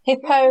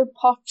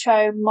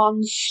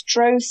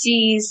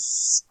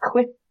 Hippopotomonstroses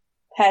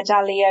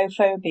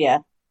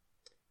quipedaliophobia.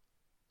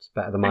 It's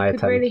better than my I could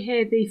attempt. really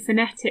hear the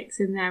phonetics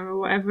in there, or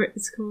whatever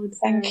it's called.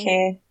 Thank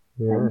you.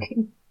 Yeah. Thank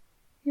you.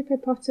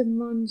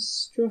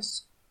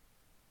 Hippopotomonstroses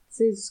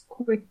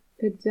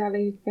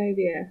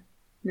quipedaliophobia.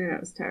 No,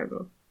 that was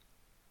terrible.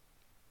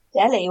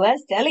 Delhi,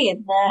 where's Delhi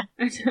in there?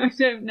 I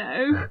don't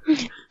know.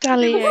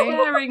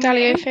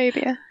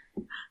 Daliophobia.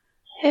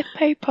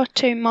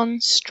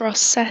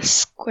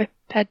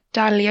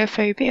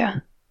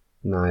 Hippopotomonstrosesquipedaliophobia.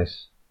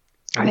 Nice.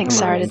 I think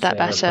Sarah did that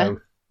Sarah better.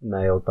 both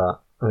nailed that.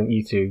 I think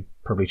you two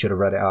probably should have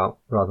read it out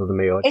rather than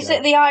me or Is Jen.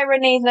 it the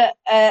irony that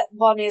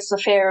one is the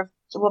fear of...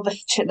 Well,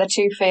 the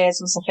two fears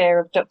was the fear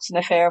of ducks and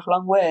the fear of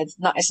long words,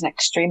 and that is an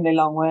extremely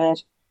long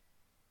word.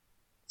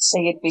 So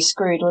you'd be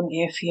screwed, wouldn't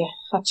you, if you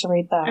had to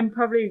read that? And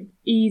probably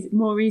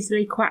more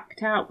easily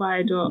quacked out by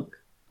a duck.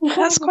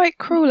 That's quite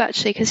cruel,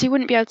 actually, because you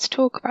wouldn't be able to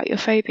talk about your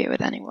phobia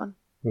with anyone.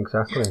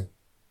 Exactly.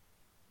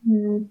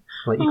 Mm.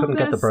 Like you couldn't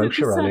get the that's such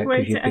a brochure on sad it way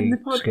because to end you'd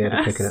the be scared of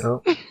podcast. picking it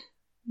up.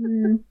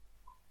 Mm.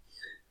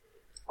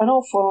 An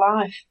awful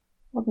life,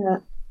 wouldn't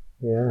it?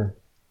 Yeah.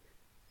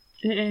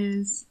 It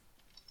is.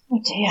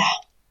 Oh dear.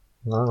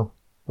 Wow.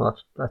 Well,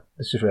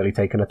 this has really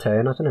taken a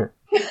turn, hasn't it?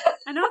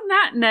 And on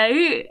that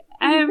note,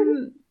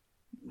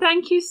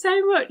 thank you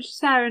so much,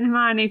 Sarah and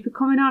Hermione, for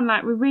coming on.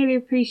 Like, we really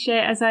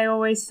appreciate, as I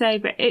always say,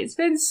 but it's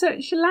been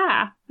such a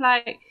laugh.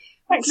 Like,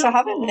 Thanks for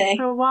having me.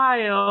 For a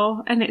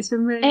while, and it's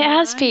been really It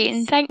has nice.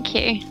 been, thank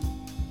you.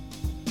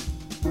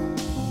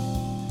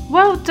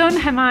 Well done,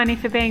 Hermione,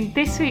 for being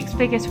this week's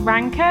biggest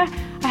ranker.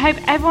 I hope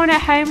everyone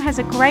at home has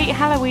a great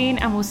Halloween,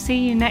 and we'll see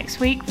you next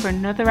week for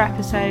another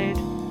episode.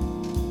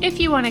 If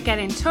you want to get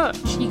in touch,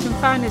 you can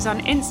find us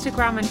on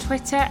Instagram and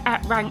Twitter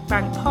at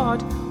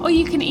RankBankPod, or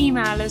you can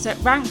email us at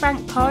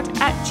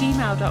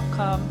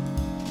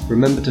rankbankpod@gmail.com.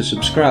 Remember to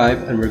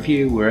subscribe and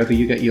review wherever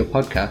you get your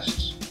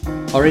podcasts.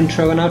 Our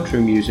intro and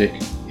outro music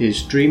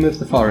is Dream of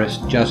the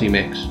Forest Jazzy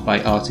Mix by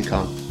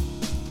Articon,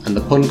 and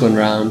the Pun Gun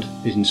Round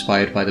is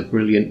inspired by the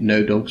brilliant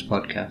No Dogs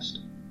podcast.